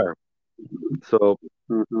more aware. So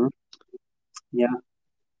Mm-hmm. Yeah.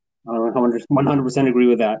 I 100% agree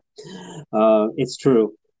with that. It's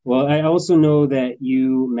true. Well, I also know that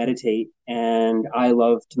you meditate, and I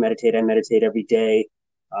love to meditate. I meditate every day.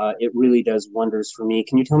 It really does wonders for me.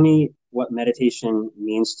 Can you tell me what meditation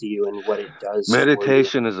means to you and what it does for you?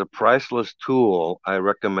 meditation is a priceless tool I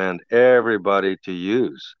recommend everybody to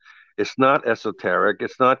use. It's not esoteric,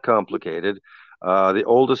 it's not complicated. The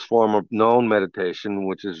oldest form of known meditation,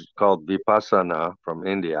 which is called Vipassana from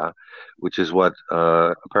India, which is what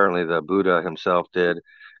apparently the Buddha himself did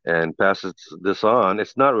and passes this on.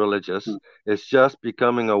 It's not religious, it's just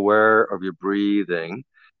becoming aware of your breathing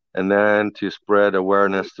and then to spread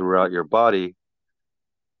awareness throughout your body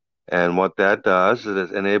And what that does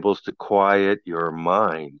is it enables to quiet your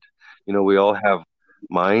mind. We all have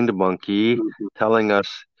mind monkey Mhm. telling us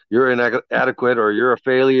you're inadequate or you're a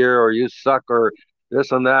failure or you suck or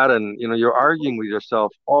this and that. And, you're arguing with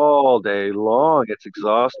yourself all day long. It's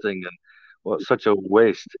exhausting and well, such a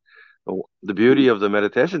waste. The beauty of the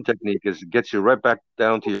meditation technique is it gets you right back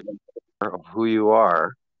down to of who you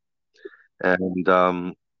are. And, Yeah.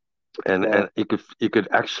 and you could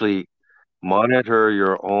actually monitor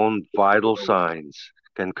your own vital signs,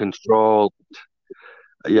 can control.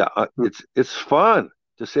 Yeah, Mhm. it's fun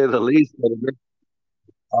to say the least. But It is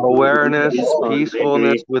awareness, fun. I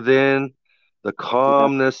peacefulness agree. within, the Yeah.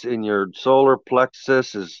 calmness in your solar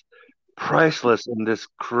plexus is priceless in this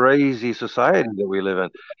crazy society that we live in.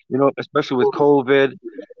 Especially with COVID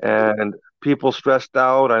and people stressed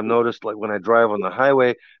out. I've noticed, like when I drive on the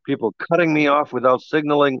highway, people cutting me off without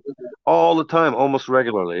signaling all the time, almost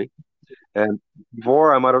regularly. And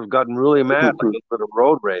before I might have gotten really mad, like Mhm. a little bit of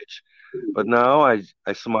road rage. But now I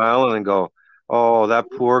smile and I go, "Oh, that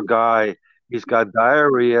poor guy, he's got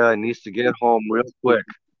diarrhea and needs to get home real quick."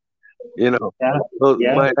 You know, Yeah. so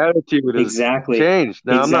Yeah. my attitude has Exactly. changed.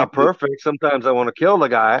 Now I'm not Exactly. perfect. Sometimes I want to kill the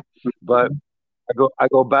guy, but I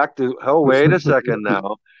go back to, oh, wait a second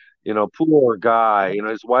now. Poor guy.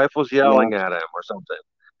 His wife was Yeah. yelling at him or something.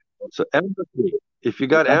 So empathy. If you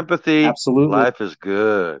got Yeah. empathy, Absolutely. life is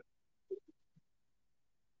good,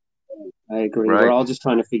 I agree. We're right? all just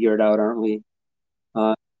trying to figure it out, aren't we?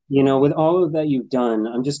 Uh, with all of that you've done,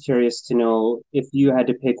 I'm just curious to know if you had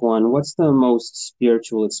to pick one, what's the most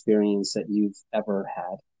spiritual experience that you've ever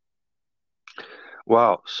had?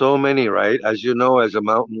 Wow, so many, right? As you know, as a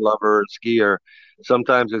mountain lover and skier,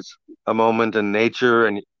 sometimes it's a moment in nature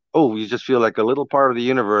and oh, you just feel like a little part of the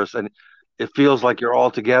universe and it feels like you're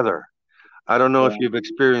all together. I don't know if Yeah. you've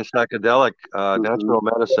experienced psychedelic Hmm. natural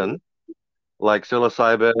medicine like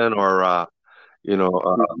psilocybin or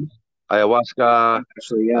Hmm. ayahuasca.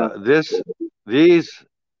 Actually, yeah. This these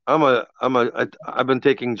I've been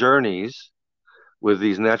taking journeys with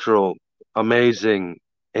these natural amazing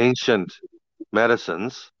ancient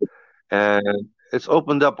medicines and it's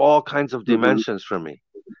opened up all kinds of Hmm. dimensions for me.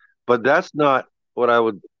 But that's not what I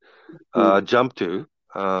would jump to.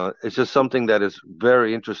 It's just something that is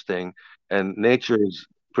very interesting, and nature is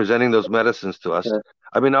presenting those medicines to us. Sure.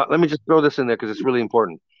 I mean, let me just throw this in there because it's really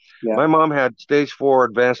important. Yeah. My mom had stage 4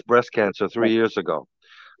 advanced breast cancer Okay. 3 years ago.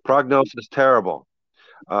 Prognosis terrible.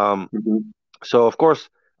 Um, Hmm. so, of course,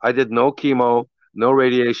 I did no chemo, no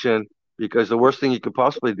radiation, because the worst thing you could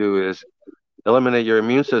possibly do is eliminate your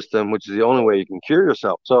immune system, which is the only way you can cure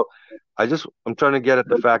yourself. So I'm trying to get at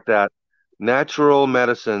the fact that natural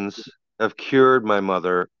medicines have cured my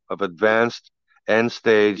mother of advanced end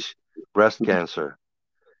stage breast cancer.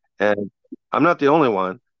 And I'm not the only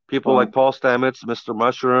one. People like Wow. Paul Stamets, Mr.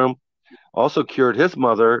 Mushroom, also cured his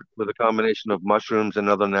mother with a combination of mushrooms and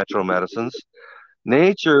other natural medicines.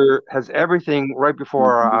 Nature has everything right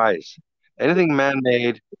before our Hmm. eyes. Anything man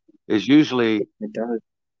made is usually It does.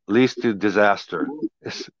 leads to disaster.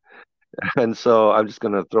 And so I'm just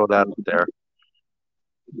going to throw that out there.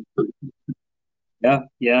 Yeah.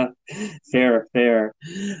 Yeah. Fair. Fair.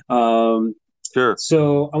 Um, Sure.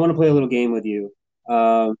 So I want to play a little game with you.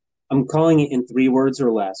 Uh, I'm calling it in 3 words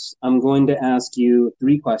or less. I'm going to ask you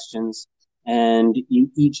 3 questions, and you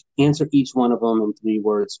each answer each one of them in 3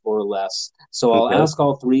 words or less. So I'll Okay. ask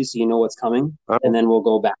all three so you know what's coming, All and right. then we'll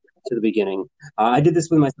go back to the beginning. I did this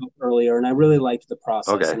with myself earlier, and I really liked the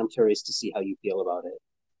process, Okay. and I'm curious to see how you feel about it.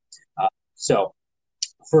 So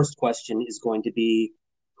first question is going to be,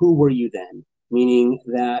 who were you then? Meaning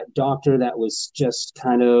that doctor that was just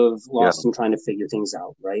kind of Yeah. lost in trying to figure things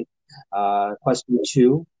out, right? Question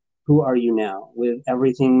two, who are you now? With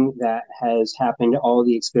everything that has happened, all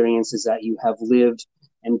the experiences that you have lived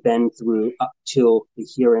and been through up till the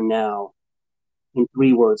here and now, in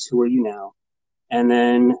 3 words, who are you now? And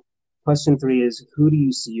then question three is, who do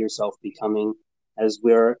you see yourself becoming as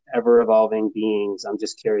we're ever evolving beings? I'm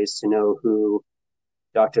just curious to know who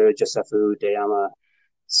Dr. Josefu Deyama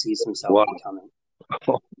sees himself Wow. becoming.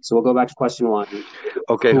 So we'll go back to question one.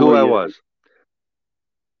 Okay. Who Who were I you then? was?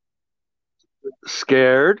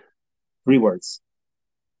 Scared, 3 words.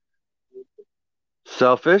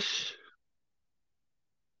 selfish,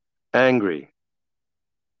 angry.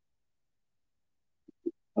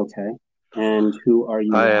 Okay. And who are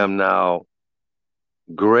you I now? am now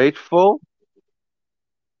grateful,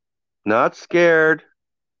 not scared,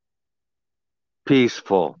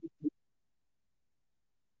 peaceful.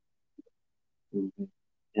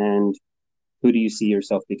 And who do you see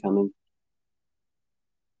yourself becoming?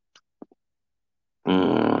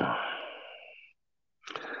 Mm.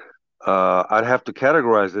 I'd have to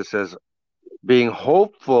categorize this as being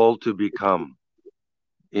hopeful to become.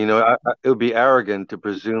 It would be arrogant to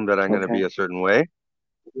presume that I'm going to Okay. be a certain way.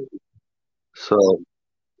 So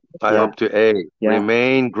I Yeah. hope to A, Yeah.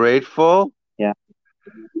 remain grateful, Yeah.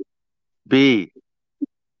 B,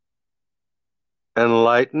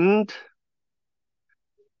 enlightened,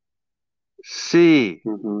 C,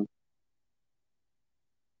 Mm-hmm.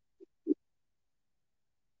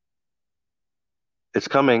 it's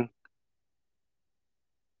coming,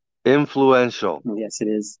 influential. Yes, it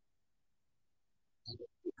is.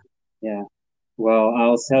 Yeah. Well,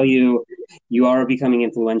 I'll tell you, you are becoming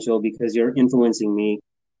influential because you're influencing me.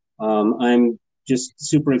 I'm just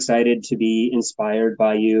super excited to be inspired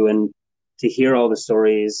by you and to hear all the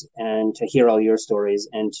stories and to hear all your stories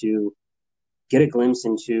and to get a glimpse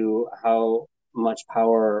into how much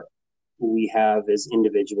power we have as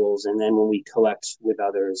individuals. And then when we collect with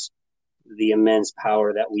others, the immense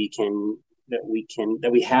power that we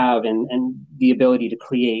have and the ability to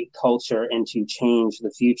create culture and to change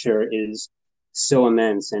the future is so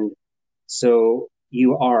immense. And so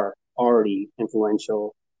you are already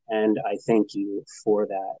influential, and I thank you for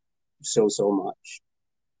that so much.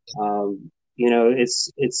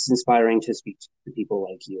 It's inspiring to speak to people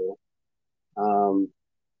like you. Um,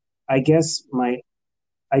 I guess my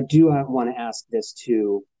I do want to ask this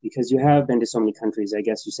too, because you have been to so many countries. I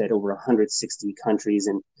guess you said over 160 countries,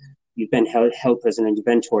 and you've been held prisoner, you've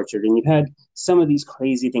been tortured, and you've had some of these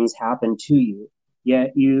crazy things happen to you.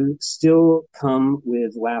 Yet you still come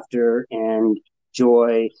with laughter and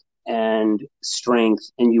joy and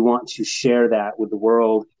strength, and you want to share that with the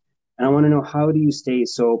world. And I want to know, how do you stay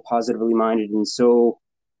so positively minded and so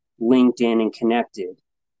linked in and connected,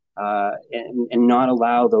 and not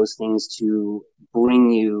allow those things to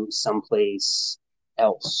bring you someplace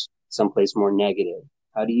else, someplace more negative?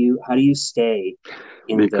 How do you stay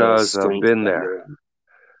in the Because I've strength been that there. you're in?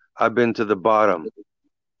 I've been to the bottom.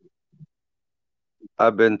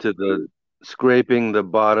 I've been to the scraping the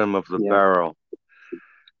bottom of the Yeah. barrel,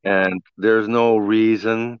 and there's no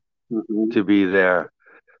reason Mm-hmm. to be there.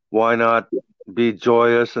 Why not be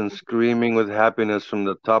joyous and screaming with happiness from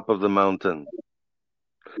the top of the mountain?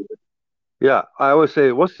 Yeah, I always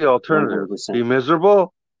say, what's the alternative? 100%. Be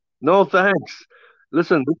miserable? No, thanks.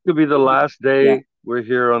 Listen, this could be the last Yeah. day we're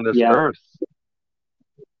here on this Yeah. earth.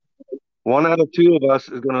 One out of two of us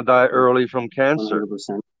is going to die early from cancer.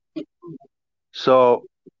 100%. So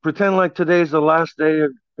pretend like today's the last day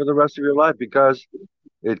for the rest of your life because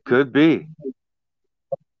it could be.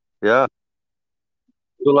 Yeah.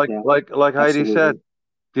 So Yeah. like Heidi Absolutely. said,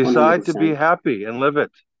 decide to be 100%. happy and live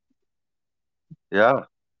it. Yeah.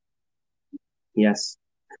 Yes.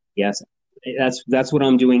 Yes. That's what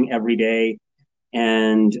I'm doing every day.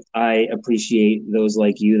 And I appreciate those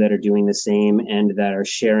like you that are doing the same and that are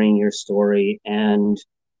sharing your story and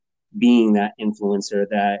being that influencer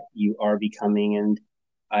that you are becoming. And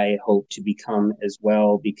I hope to become as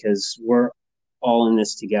well, because we're all in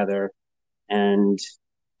this together. And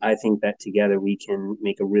I think that together we can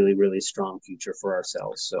make a really, really strong future for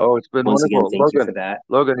ourselves. So Oh, it's been once again, wonderful. thank you for that.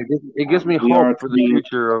 Logan, it gives me We hope are for the coming.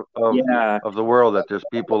 future Yeah, of the world that there's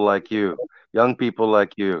people like you, young people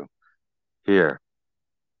like you here.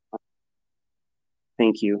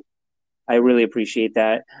 thank you. I really appreciate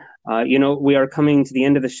that. We are coming to the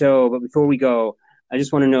end of the show, but before we go, I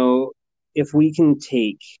just want to know if we can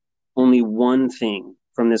take only one thing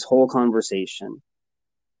from this whole conversation.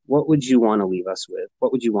 What would you want to leave us with?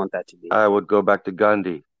 What would you want that to be? I would go back to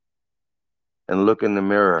Gandhi and look in the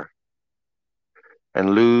mirror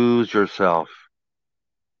and lose yourself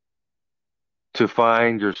to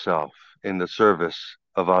find yourself in the service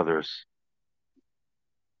of others.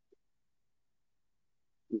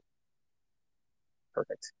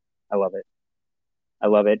 Perfect. I love it. I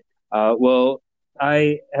love it. Well,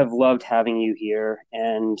 I have loved having you here,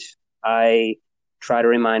 and I try to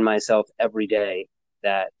remind myself every day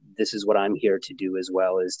that this is what I'm here to do as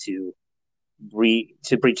well, is to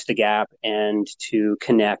breach the gap and to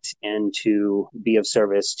connect and to be of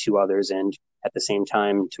service to others and at the same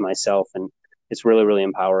time to myself. And it's really, really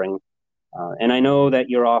empowering. And I know that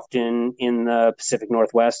you're often in the Pacific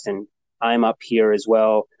Northwest, and I'm up here as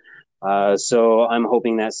well. So I'm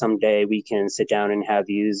hoping that someday we can sit down and have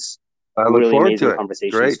these I look really forward to amazing it.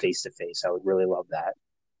 conversations Great. face to face. I would really love that.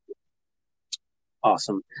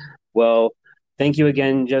 Awesome. Well, thank you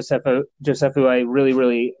again, Josefu. Josefu, I really,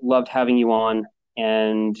 really loved having you on,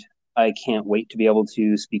 and I can't wait to be able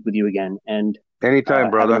to speak with you again. And Anytime, have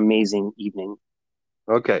an brother. amazing evening.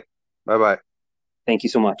 Okay. Bye-bye. Thank you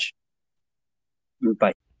so much.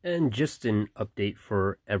 Bye. And just an update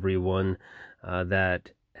for everyone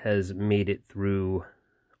that has made it through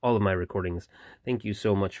all of my recordings. Thank you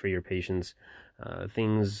so much for your patience.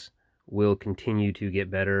 Things will continue to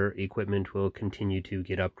get better. Equipment will continue to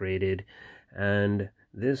get upgraded. And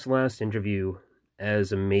this last interview,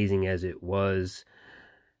 as amazing as it was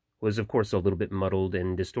of course a little bit muddled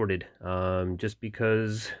and distorted, just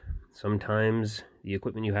because sometimes the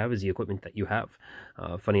equipment you have is the equipment that you have.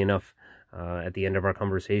 Funny enough, at the end of our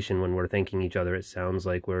conversation, when we're thanking each other, it sounds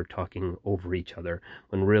like we're talking over each other,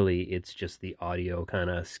 when really it's just the audio kind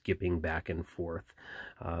of skipping back and forth.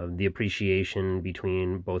 The appreciation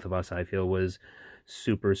between both of us, I feel, was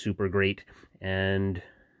super, super great, and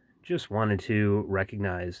just wanted to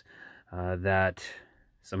recognize that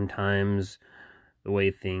sometimes the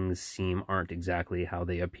way things seem aren't exactly how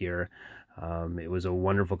they appear. It was a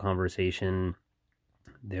wonderful conversation.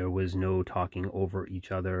 There was no talking over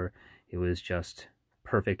each other. It was just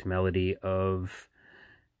perfect melody of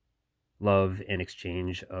love and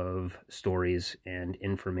exchange of stories and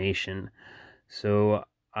information. So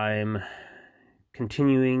I'm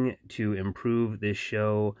continuing to improve this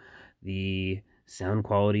show. The sound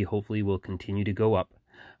quality hopefully will continue to go up.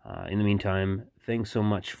 In the meantime, thanks so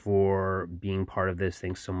much for being part of this.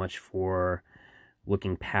 Thanks so much for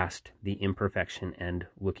looking past the imperfection and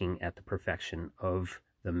looking at the perfection of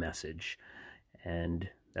the message. And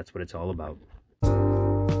that's what it's all about.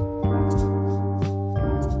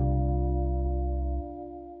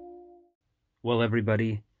 Well,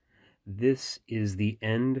 everybody, this is the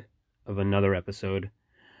end of another episode.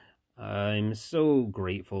 I'm so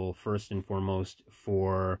grateful, first and foremost,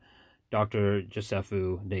 for Dr.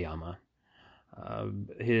 Josefu Deyama.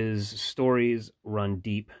 His stories run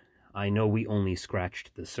deep. I know we only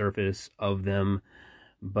scratched the surface of them,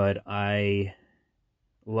 but I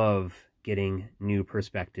love getting new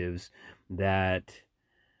perspectives that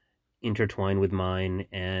intertwine with mine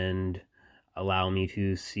and allow me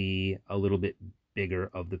to see a little bit bigger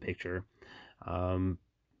of the picture.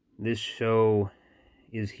 This show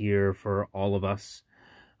is here for all of us.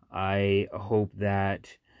 I hope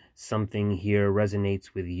that something here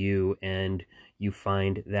resonates with you and you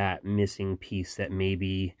find that missing piece that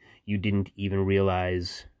maybe you didn't even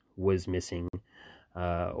realize was missing,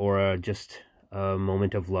 or just a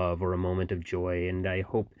moment of love or a moment of joy. And I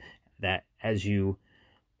hope that as you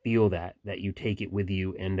feel that you take it with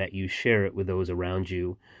you and that you share it with those around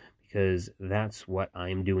you, because that's what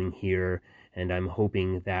I'm doing here, and I'm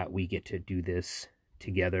hoping that we get to do this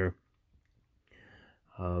together.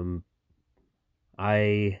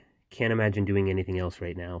 I can't imagine doing anything else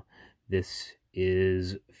right now. This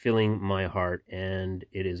is filling my heart, and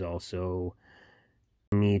it is also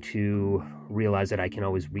me to realize that I can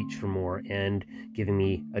always reach for more and giving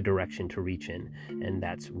me a direction to reach in, and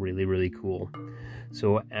that's really, really cool.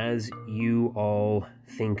 So as you all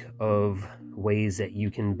think of ways that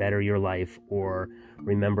you can better your life or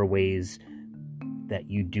remember ways that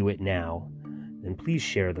you do it now, then please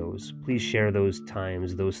share those. Please share those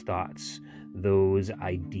times, those thoughts, those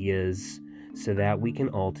ideas, so that we can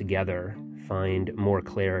all together find more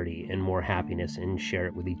clarity and more happiness and share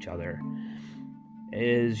it with each other.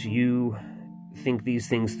 As you think these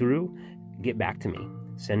things through, get back to me.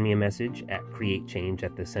 Send me a message at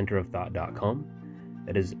createchange@thecenterofthought.com.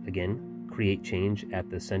 That is, again,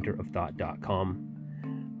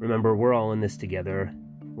 createchange@thecenterofthought.com. Remember, we're all in this together.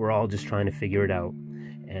 We're all just trying to figure it out.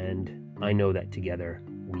 And I know that together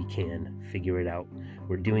we can figure it out.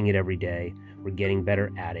 We're doing it every day. We're getting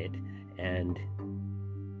better at it. And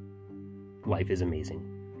life is amazing.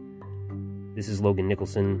 This is Logan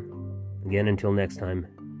Nicholson. Again, until next time,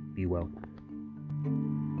 be well.